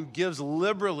God who gives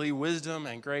liberally wisdom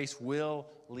and grace will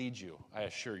lead you, I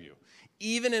assure you.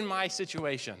 Even in my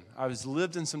situation, I was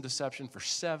lived in some deception for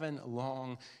 7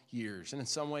 long years. And in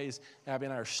some ways, Abby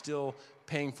and I are still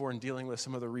paying for and dealing with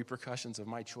some of the repercussions of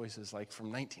my choices, like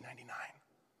from 1999.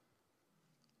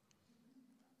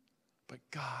 But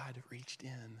God reached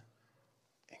in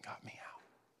and got me out.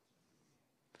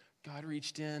 God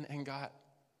reached in and got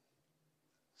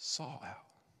Saul out.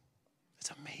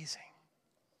 It's amazing.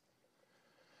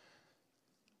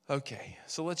 Okay,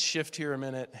 so let's shift here a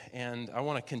minute, and I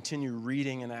want to continue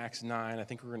reading in Acts 9. I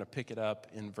think we're going to pick it up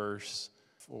in verse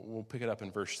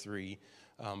 3.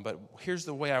 But here's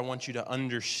the way I want you to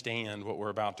understand what we're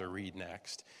about to read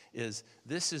next, is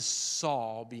this is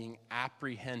Saul being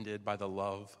apprehended by the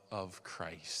love of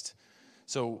Christ.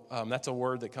 So that's a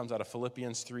word that comes out of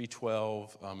Philippians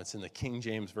 3:12. It's in the King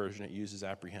James Version. It uses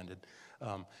apprehended.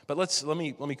 But let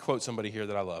me quote somebody here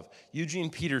that I love. Eugene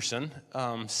Peterson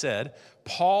said,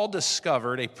 "Paul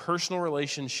discovered a personal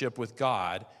relationship with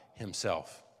God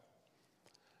himself.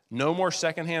 No more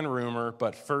secondhand rumor,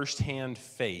 but firsthand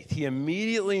faith. He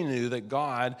immediately knew that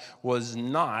God was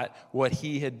not what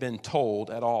he had been told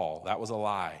at all. That was a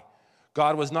lie.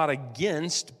 God was not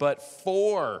against, but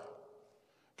for.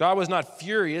 God was not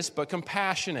furious, but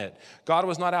compassionate. God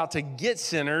was not out to get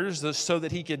sinners so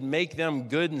that he could make them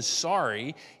good and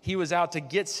sorry. He was out to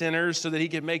get sinners so that he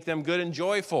could make them good and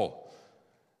joyful.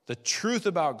 The truth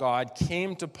about God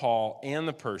came to Paul and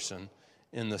the person,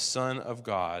 in the Son of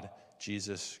God,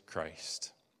 Jesus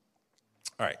Christ.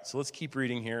 All right, so let's keep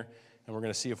reading here, and we're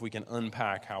going to see if we can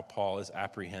unpack how Paul is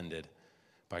apprehended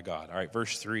by God. All right,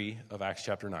 verse 3 of Acts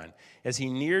chapter 9. As he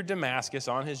neared Damascus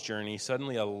on his journey,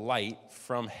 suddenly a light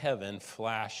from heaven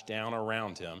flashed down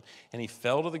around him, and he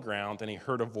fell to the ground, and he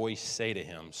heard a voice say to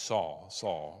him, Saul,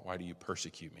 Saul, why do you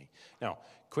persecute me? Now,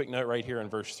 quick note right here in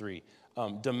verse 3.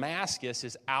 Damascus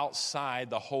is outside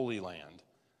the Holy Land.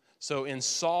 So in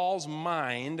Saul's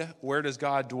mind, where does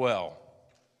God dwell?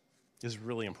 This is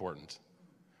really important.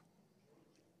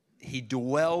 He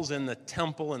dwells in the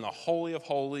temple, in the Holy of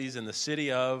Holies, in the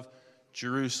city of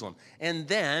Jerusalem. And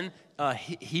then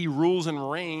he rules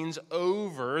and reigns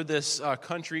over this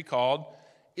country called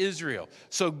Israel.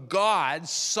 So God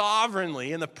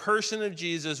sovereignly, in the person of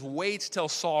Jesus, waits till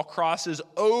Saul crosses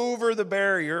over the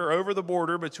barrier, over the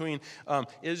border between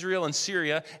Israel and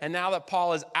Syria. And now that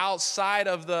Paul is outside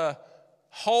of the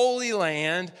Holy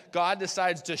Land, God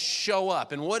decides to show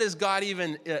up. And what is God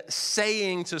even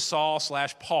saying to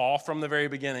Saul/Paul from the very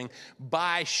beginning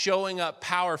by showing up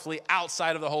powerfully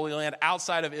outside of the Holy Land,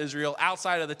 outside of Israel,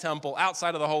 outside of the temple,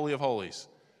 outside of the Holy of Holies?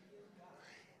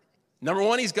 Number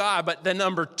one, he's God, but then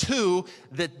number two,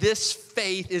 that this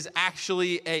faith is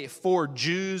actually for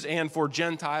Jews and for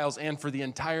Gentiles and for the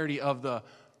entirety of the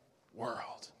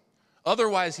world.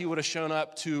 Otherwise, he would have shown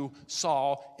up to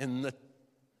Saul in the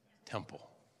temple.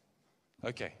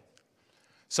 Okay.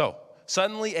 So,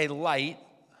 suddenly a light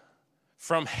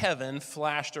from heaven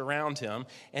flashed around him,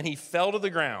 and he fell to the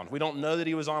ground. We don't know that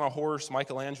he was on a horse.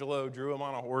 Michelangelo drew him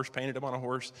on a horse, painted him on a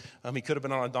horse. He could have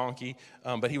been on a donkey,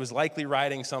 but he was likely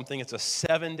riding something. It's a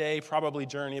 7-day, probably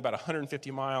journey, about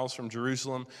 150 miles from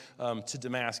Jerusalem to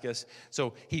Damascus.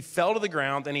 So he fell to the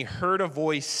ground, and he heard a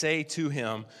voice say to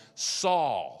him,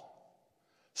 Saul,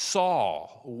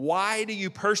 Saul, why do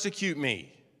you persecute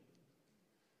me?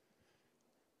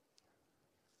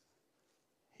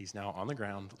 He's now on the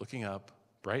ground, looking up,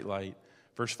 bright light.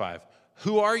 Verse 5,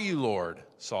 who are you, Lord?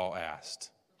 Saul asked.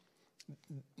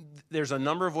 There's a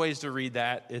number of ways to read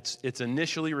that. It's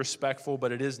initially respectful,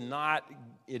 but it is not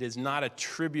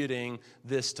attributing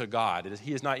this to God.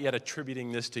 He is not yet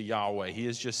attributing this to Yahweh. He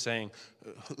is just saying,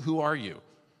 who are you?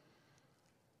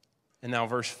 And now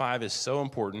verse 5 is so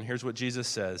important. Here's what Jesus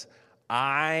says.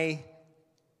 I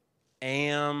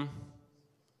am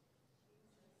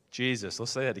Jesus.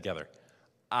 Let's say that together.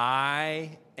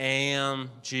 I am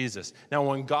Jesus. Now,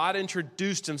 when God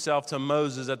introduced himself to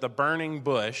Moses at the burning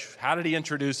bush, how did he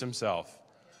introduce himself?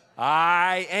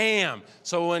 I am.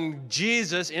 So when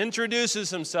Jesus introduces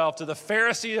himself to the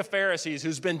Pharisee of Pharisees,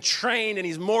 who's been trained and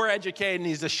he's more educated and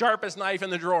he's the sharpest knife in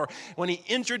the drawer, when he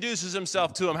introduces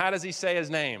himself to him, how does he say his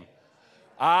name?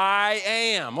 I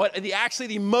am. Actually,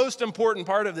 the most important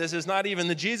part of this is not even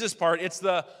the Jesus part, it's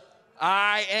the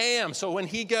I am. So when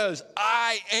he goes,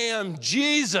 I am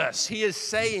Jesus,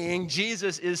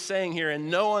 Jesus is saying here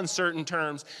in no uncertain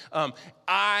terms,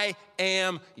 I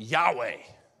am Yahweh.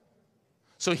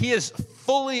 So he is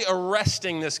fully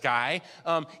arresting this guy.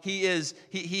 He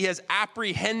has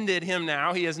apprehended him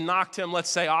now. He has knocked him, let's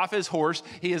say, off his horse.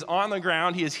 He is on the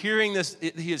ground. He is hearing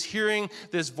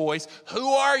this voice. Who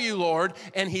are you, Lord?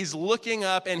 And he's looking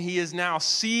up, and he is now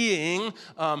seeing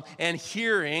and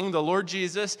hearing the Lord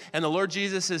Jesus. And the Lord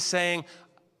Jesus is saying,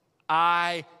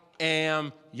 I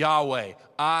am Yahweh.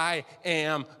 I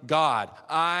am God.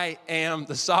 I am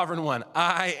the sovereign one.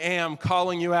 I am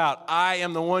calling you out. I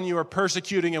am the one you are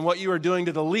persecuting, and what you are doing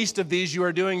to the least of these, you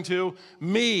are doing to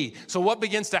me. So what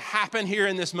begins to happen here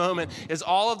in this moment is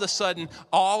all of a sudden,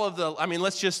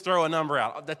 let's just throw a number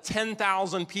out. The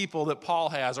 10,000 people that Paul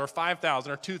has, or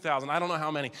 5,000 or 2,000, I don't know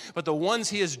how many, but the ones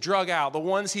he has drug out, the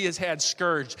ones he has had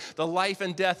scourged, the life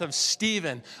and death of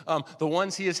Stephen, the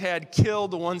ones he has had killed,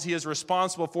 the ones he is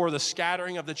responsible for, the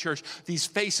scattering of the church,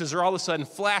 these faces are all of a sudden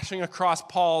flashing across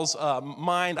Paul's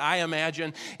mind, I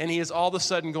imagine, and he is all of a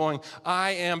sudden going,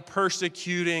 I am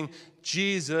persecuting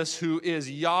Jesus, who is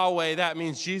Yahweh. That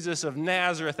means Jesus of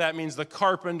Nazareth. That means the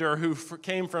carpenter who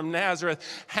came from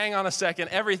Nazareth. Hang on a second.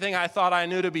 Everything I thought I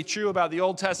knew to be true about the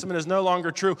Old Testament is no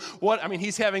longer true.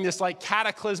 He's having this like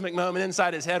cataclysmic moment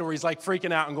inside his head where he's like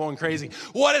freaking out and going crazy.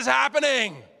 What is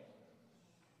happening?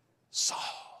 Saul,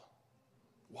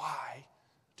 why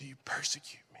do you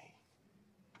persecute me?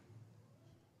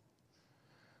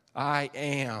 I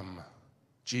am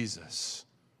Jesus,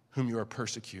 whom you are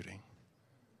persecuting.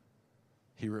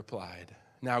 He replied,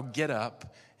 now get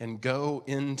up and go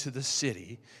into the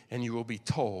city, and you will be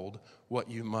told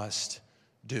what you must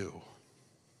do.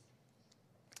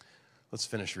 Let's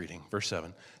finish reading. Verse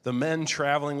 7. The men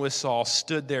traveling with Saul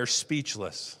stood there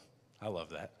speechless. I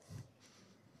love that.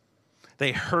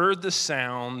 They heard the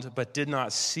sound, but did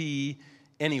not see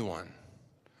anyone.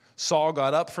 Saul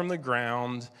got up from the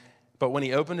ground, but when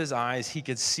he opened his eyes, he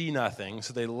could see nothing.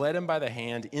 So they led him by the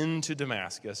hand into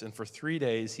Damascus, and for 3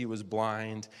 days he was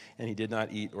blind, and he did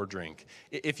not eat or drink.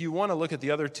 If you want to look at the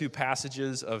other two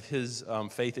passages of his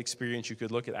faith experience, you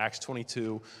could look at Acts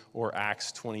 22 or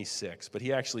Acts 26. But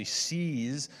he actually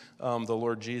sees the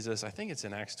Lord Jesus. I think it's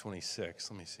in Acts 26.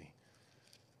 Let me see.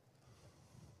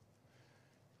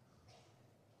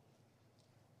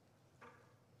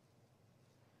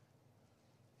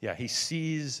 Yeah, he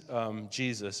sees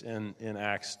Jesus in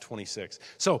Acts 26.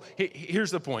 So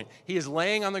here's the point. He is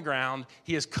laying on the ground.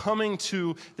 He is coming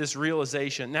to this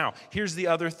realization. Now, here's the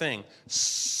other thing.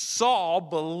 Saul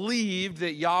believed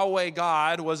that Yahweh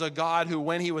God was a God who,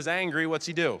 when he was angry, what's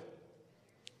he do?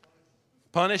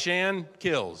 Punish and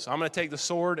kills. I'm going to take the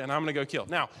sword and I'm going to go kill.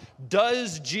 Now,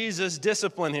 does Jesus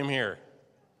discipline him here?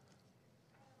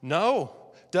 No.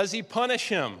 Does he punish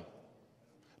him?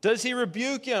 Does he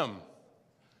rebuke him?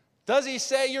 Does he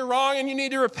say you're wrong and you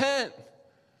need to repent?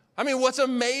 I mean, what's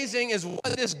amazing is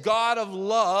what this God of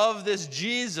love, this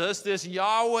Jesus, this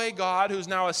Yahweh God who's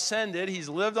now ascended, he's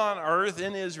lived on earth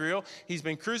in Israel, he's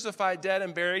been crucified, dead,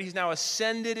 and buried, he's now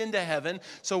ascended into heaven.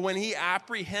 So when he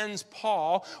apprehends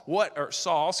Saul,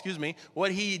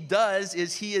 what he does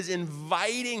is he is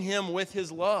inviting him with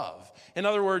his love. In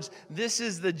other words, this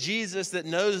is the Jesus that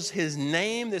knows his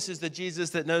name. This is the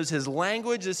Jesus that knows his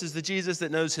language. This is the Jesus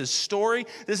that knows his story.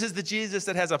 This is the Jesus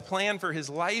that has a plan for his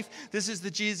life. This is the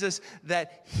Jesus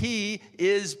that he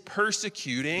is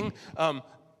persecuting.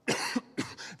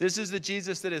 This is the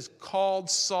Jesus that has called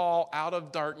Saul out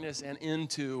of darkness and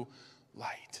into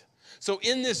light. So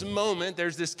in this moment,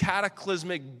 there's this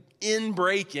cataclysmic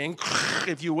inbreaking,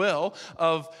 if you will,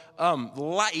 of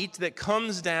light that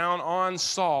comes down on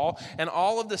Saul. And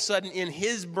all of a sudden in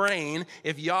his brain,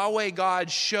 if Yahweh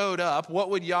God showed up, what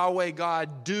would Yahweh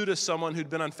God do to someone who'd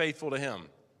been unfaithful to him?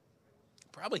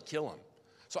 Probably kill him.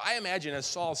 So I imagine as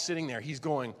Saul's sitting there, he's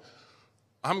going,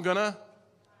 I'm going to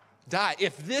die.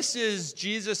 If this is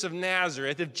Jesus of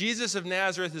Nazareth, if Jesus of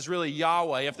Nazareth is really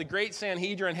Yahweh, if the great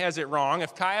Sanhedrin has it wrong,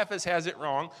 if Caiaphas has it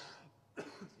wrong,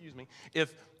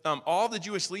 if all the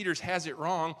Jewish leaders has it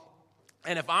wrong,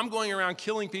 and if I'm going around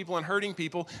killing people and hurting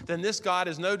people, then this God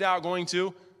is no doubt going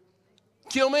to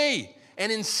kill me.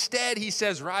 And instead he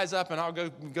says, rise up and I'll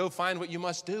go find what you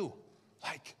must do.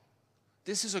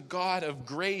 This is a God of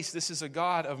grace. This is a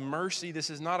God of mercy.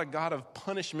 This is not a God of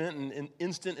punishment and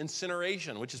instant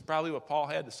incineration, which is probably what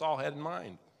Saul had in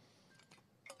mind.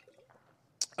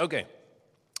 Okay,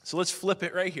 so let's flip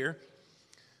it right here.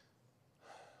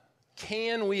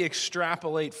 Can we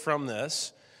extrapolate from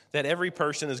this that every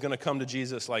person is going to come to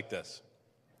Jesus like this?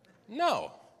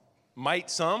 No. Might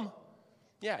some?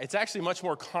 Yeah, it's actually much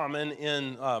more common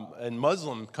in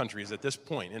Muslim countries at this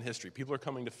point in history. People are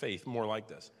coming to faith more like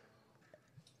this.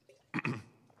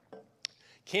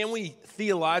 Can we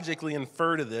theologically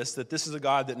infer to this that this is a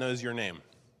God that knows your name?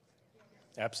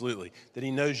 Absolutely. That he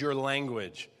knows your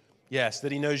language. Yes.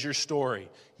 That he knows your story.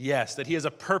 Yes. That he has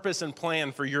a purpose and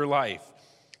plan for your life.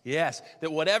 Yes.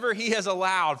 That whatever he has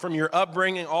allowed from your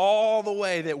upbringing all the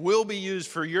way, that will be used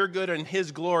for your good and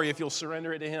his glory if you'll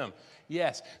surrender it to him.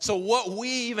 Yes. So what we,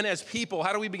 even as people,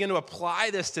 how do we begin to apply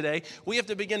this today? We have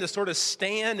to begin to sort of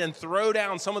stand and throw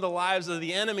down some of the lies of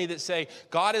the enemy that say,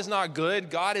 God is not good,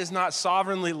 God is not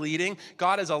sovereignly leading,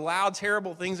 God has allowed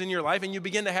terrible things in your life, and you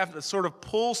begin to have to sort of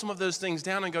pull some of those things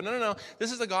down and go, no,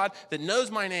 this is a God that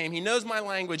knows my name, he knows my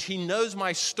language, he knows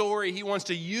my story, he wants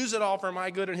to use it all for my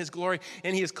good and his glory,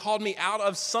 and he has called me out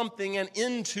of something and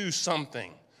into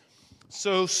something.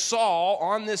 So Saul,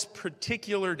 on this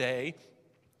particular day,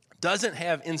 doesn't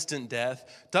have instant death,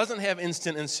 doesn't have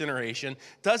instant incineration,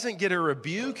 doesn't get a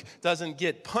rebuke, doesn't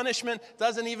get punishment,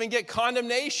 doesn't even get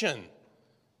condemnation.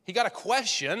 He got a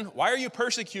question, why are you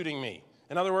persecuting me?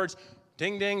 In other words,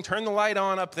 ding, ding, turn the light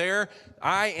on up there.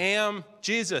 I am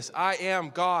Jesus, I am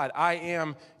God, I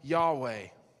am Yahweh.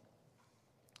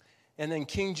 And then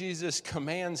King Jesus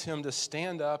commands him to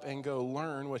stand up and go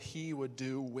learn what he would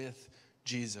do with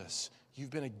Jesus. You've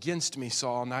been against me,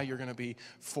 Saul. Now you're going to be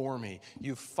for me.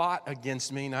 You fought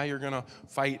against me. Now you're going to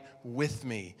fight with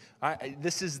me.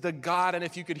 This is the God, and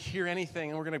if you could hear anything,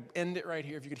 and we're going to end it right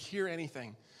here. If you could hear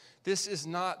anything, this is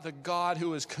not the God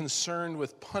who is concerned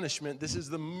with punishment. This is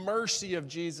the mercy of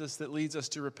Jesus that leads us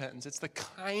to repentance. It's the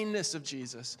kindness of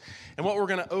Jesus. And what we're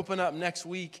going to open up next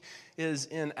week is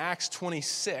in Acts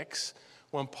 26,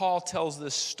 when Paul tells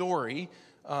this story.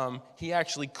 He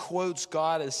actually quotes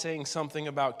God as saying something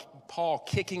about Paul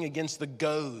kicking against the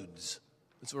goads.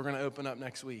 That's what we're going to open up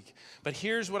next week. But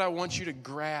here's what I want you to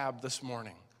grab this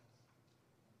morning.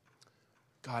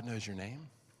 God knows your name.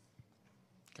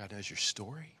 God knows your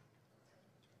story.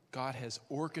 God has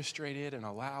orchestrated and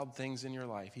allowed things in your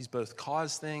life. He's both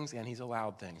caused things and he's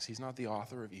allowed things. He's not the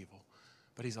author of evil,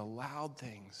 but he's allowed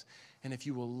things. And if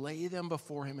you will lay them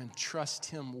before him and trust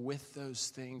him with those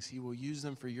things, he will use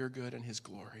them for your good and his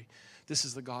glory. This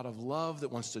is the God of love that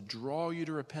wants to draw you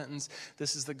to repentance.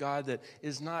 This is the God that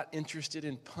is not interested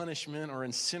in punishment or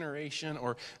incineration,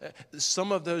 or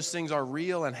some of those things are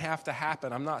real and have to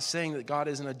happen. I'm not saying that God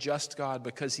isn't a just God,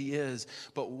 because he is.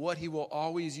 But what he will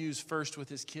always use first with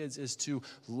his kids is to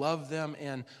love them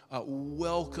and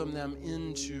welcome them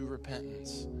into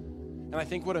repentance. And I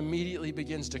think what immediately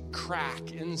begins to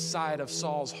crack inside of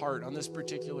Saul's heart on this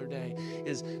particular day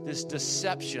is this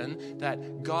deception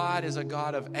that God is a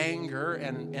God of anger,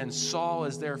 and Saul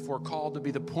is therefore called to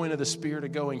be the point of the spear to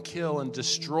go and kill and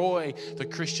destroy the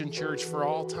Christian church for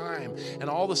all time. And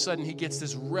all of a sudden he gets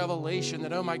this revelation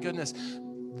that, oh my goodness,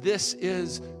 this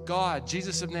is God.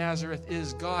 Jesus of Nazareth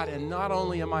is God. And not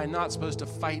only am I not supposed to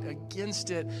fight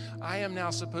against it, I am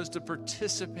now supposed to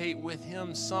participate with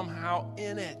him somehow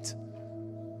in it.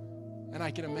 And I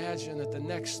can imagine that the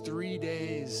next 3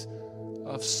 days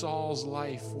of Saul's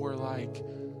life were like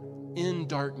in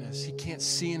darkness. He can't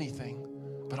see anything,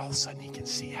 but all of a sudden he can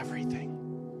see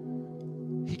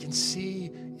everything. He can see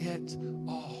it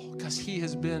all, because he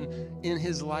has been in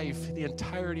his life, the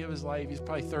entirety of his life. He's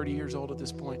probably 30 years old at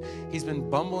this point. He's been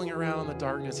bumbling around in the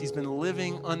darkness. He's been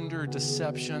living under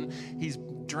deception. He's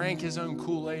drank his own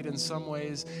Kool-Aid in some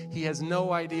ways. He has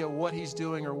no idea what he's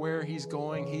doing or where he's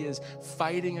going. He is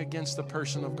fighting against the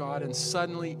person of God. And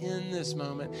suddenly in this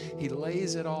moment, he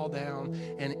lays it all down.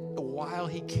 And while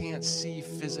he can't see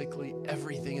physically,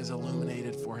 everything is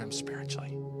illuminated for him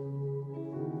spiritually.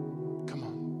 Come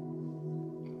on.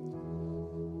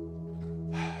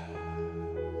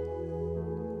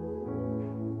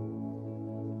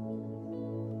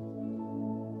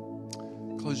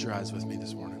 Close your eyes with me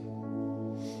this morning.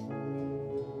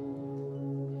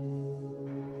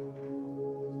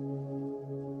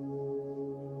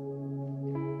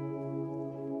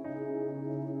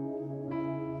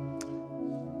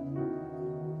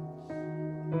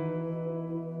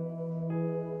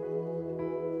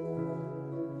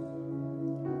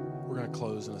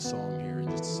 Close in a song here in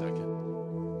just a second.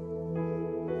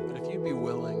 But if you'd be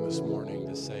willing this morning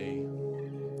to say,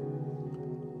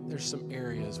 there's some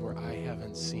areas where I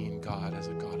haven't seen God as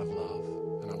a God of love,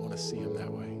 and I want to see him that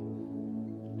way,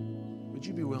 would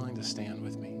you be willing to stand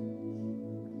with me?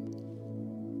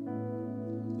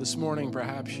 This morning,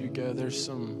 perhaps you go, there's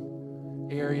some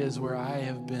areas where I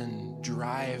have been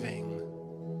driving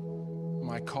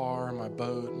my car, my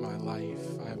boat, my life.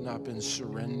 I have not been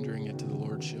surrendering it to the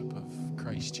lordship of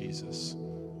Christ Jesus.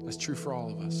 That's true for all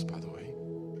of us, by the way.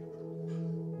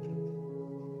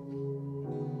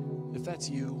 If that's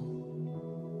you,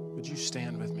 would you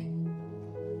stand with me?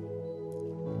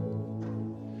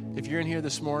 If you're in here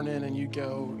this morning and you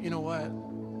go, you know what?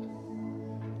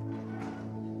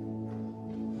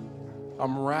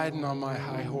 I'm riding on my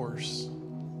high horse,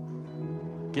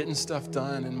 getting stuff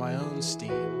done in my own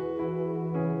steam.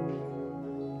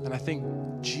 And I think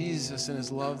Jesus in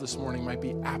his love this morning might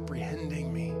be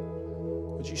apprehending me.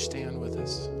 Would you stand with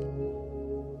us?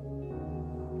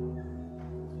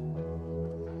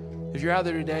 If you're out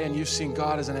there today and you've seen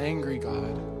God as an angry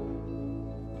God,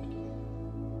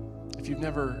 if you've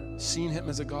never seen him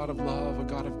as a God of love, a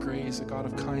God of grace, a God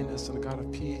of kindness, and a God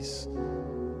of peace,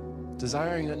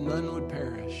 desiring that none would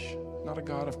perish, not a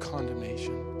God of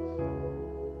condemnation,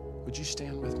 would you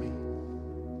stand with me?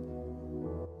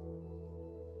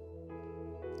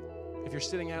 If you're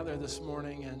sitting out there this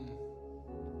morning and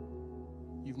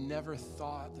you've never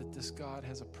thought that this God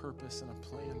has a purpose and a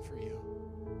plan for you,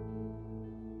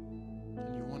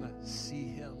 and you want to see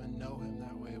him and know him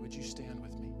that way, would you stand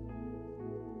with me?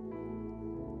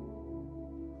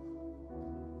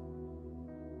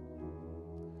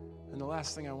 And the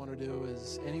last thing I want to do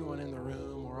is, anyone in the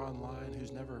room or online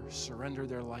who's never surrendered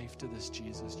their life to this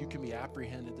Jesus, you can be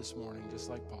apprehended this morning just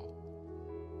like Paul.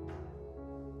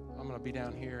 I'm going to be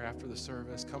down here after the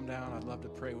service. Come down. I'd love to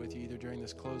pray with you either during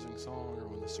this closing song or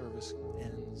when the service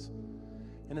ends.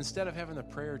 And instead of having the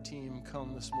prayer team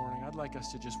come this morning, I'd like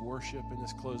us to just worship in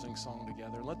this closing song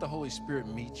together. And let the Holy Spirit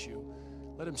meet you.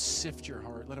 Let him sift your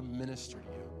heart. Let him minister to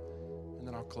you. And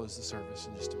then I'll close the service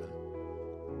in just a minute.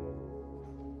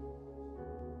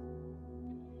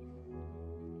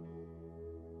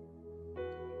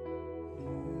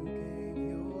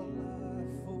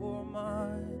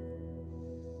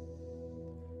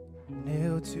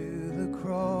 Nailed to the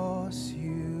cross,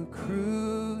 you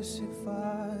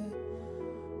crucified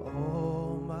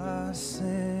all my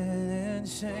sin and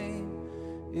shame.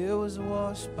 it was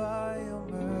washed by your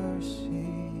mercy.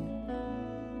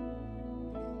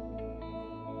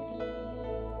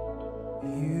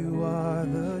 You are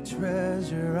the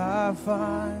treasure I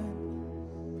find,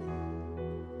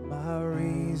 my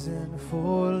reason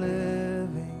for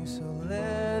living, so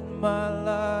let my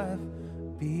life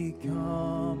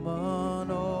become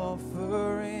an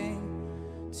offering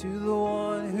to the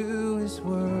one who is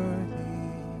worthy.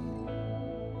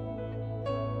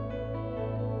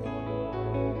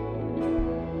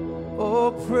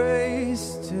 Oh,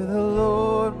 praise to the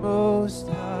Lord Most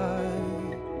High.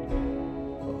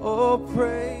 Oh,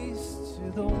 praise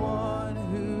to the one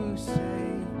who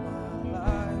saved my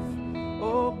life.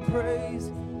 Oh, praise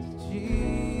to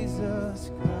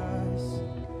Jesus Christ,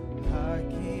 my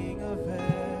King of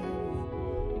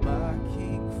heaven, my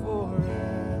King forever.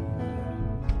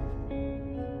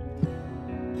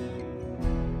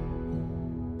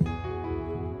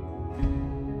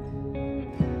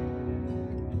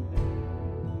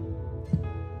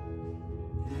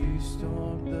 You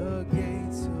stormed the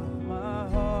gates of my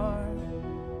heart.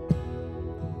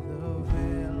 The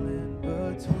veil in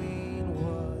between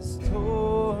was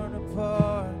torn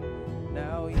apart.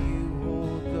 Now you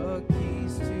hold the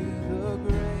keys to the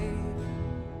grave.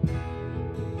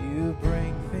 You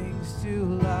bring things to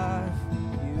life.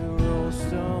 You roll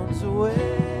stones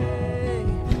away.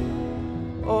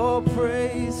 Oh,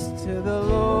 praise to the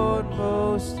Lord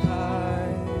Most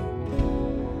High.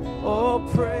 Oh,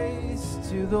 praise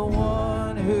to the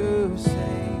one who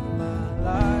saved my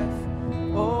life.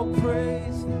 Oh,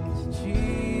 praise to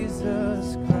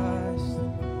Jesus Christ,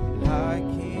 my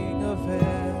King of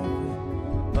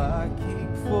heaven, my King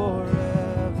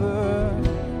forever.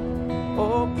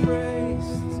 Oh, praise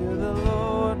to the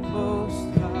Lord Most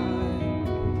High.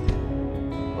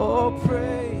 Oh,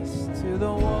 praise to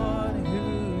the one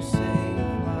who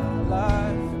saved my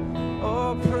life.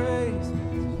 Oh, praise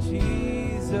to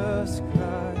Jesus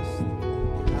Christ,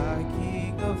 my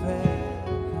King of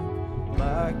heaven,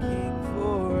 my King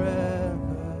forever.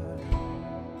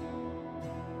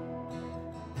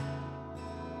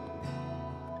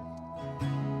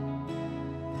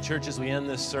 Church, as we end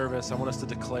this service, I want us to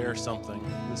declare something.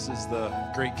 This is the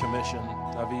Great Commission.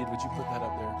 David, would you put that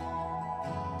up there?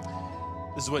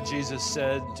 This is what Jesus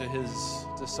said to his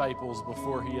disciples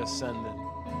before he ascended.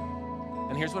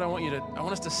 And here's what I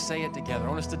want us to say it together. I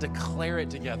want us to declare it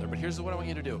together. But here's what I want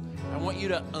you to do. I want you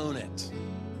to own it.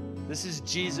 This is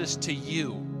Jesus to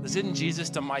you. This isn't Jesus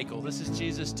to Michael. This is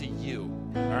Jesus to you.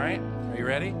 All right? Are you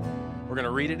ready? We're going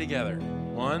to read it together.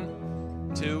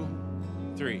 1, 2,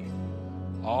 3.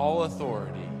 All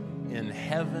authority in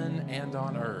heaven and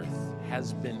on earth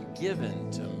has been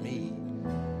given to me.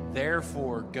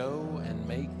 Therefore, go and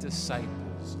make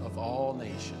disciples of all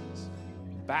nations,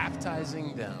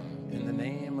 baptizing them in the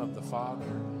name of the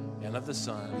Father and of the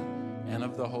Son and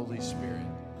of the Holy Spirit,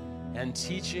 and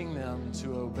teaching them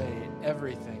to obey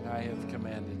everything I have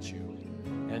commanded you.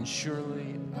 And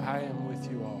surely I am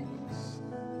with you always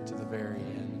to the very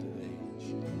end of the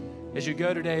age. As you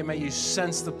go today, may you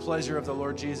sense the pleasure of the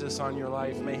Lord Jesus on your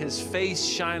life. May his face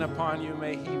shine upon you.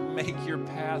 May he make your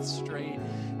path straight.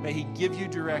 May he give you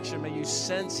direction. May you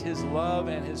sense his love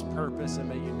and his purpose, and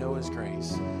may you know his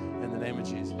grace. In the name of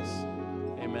Jesus,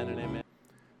 amen and amen.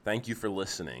 Thank you for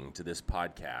listening to this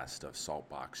podcast of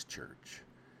Saltbox Church.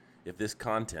 If this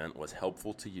content was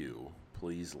helpful to you,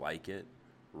 please like it,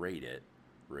 rate it,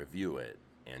 review it,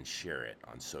 and share it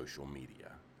on social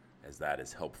media, as that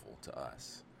is helpful to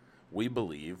us. We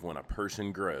believe when a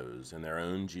person grows in their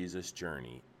own Jesus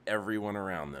journey, everyone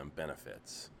around them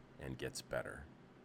benefits and gets better.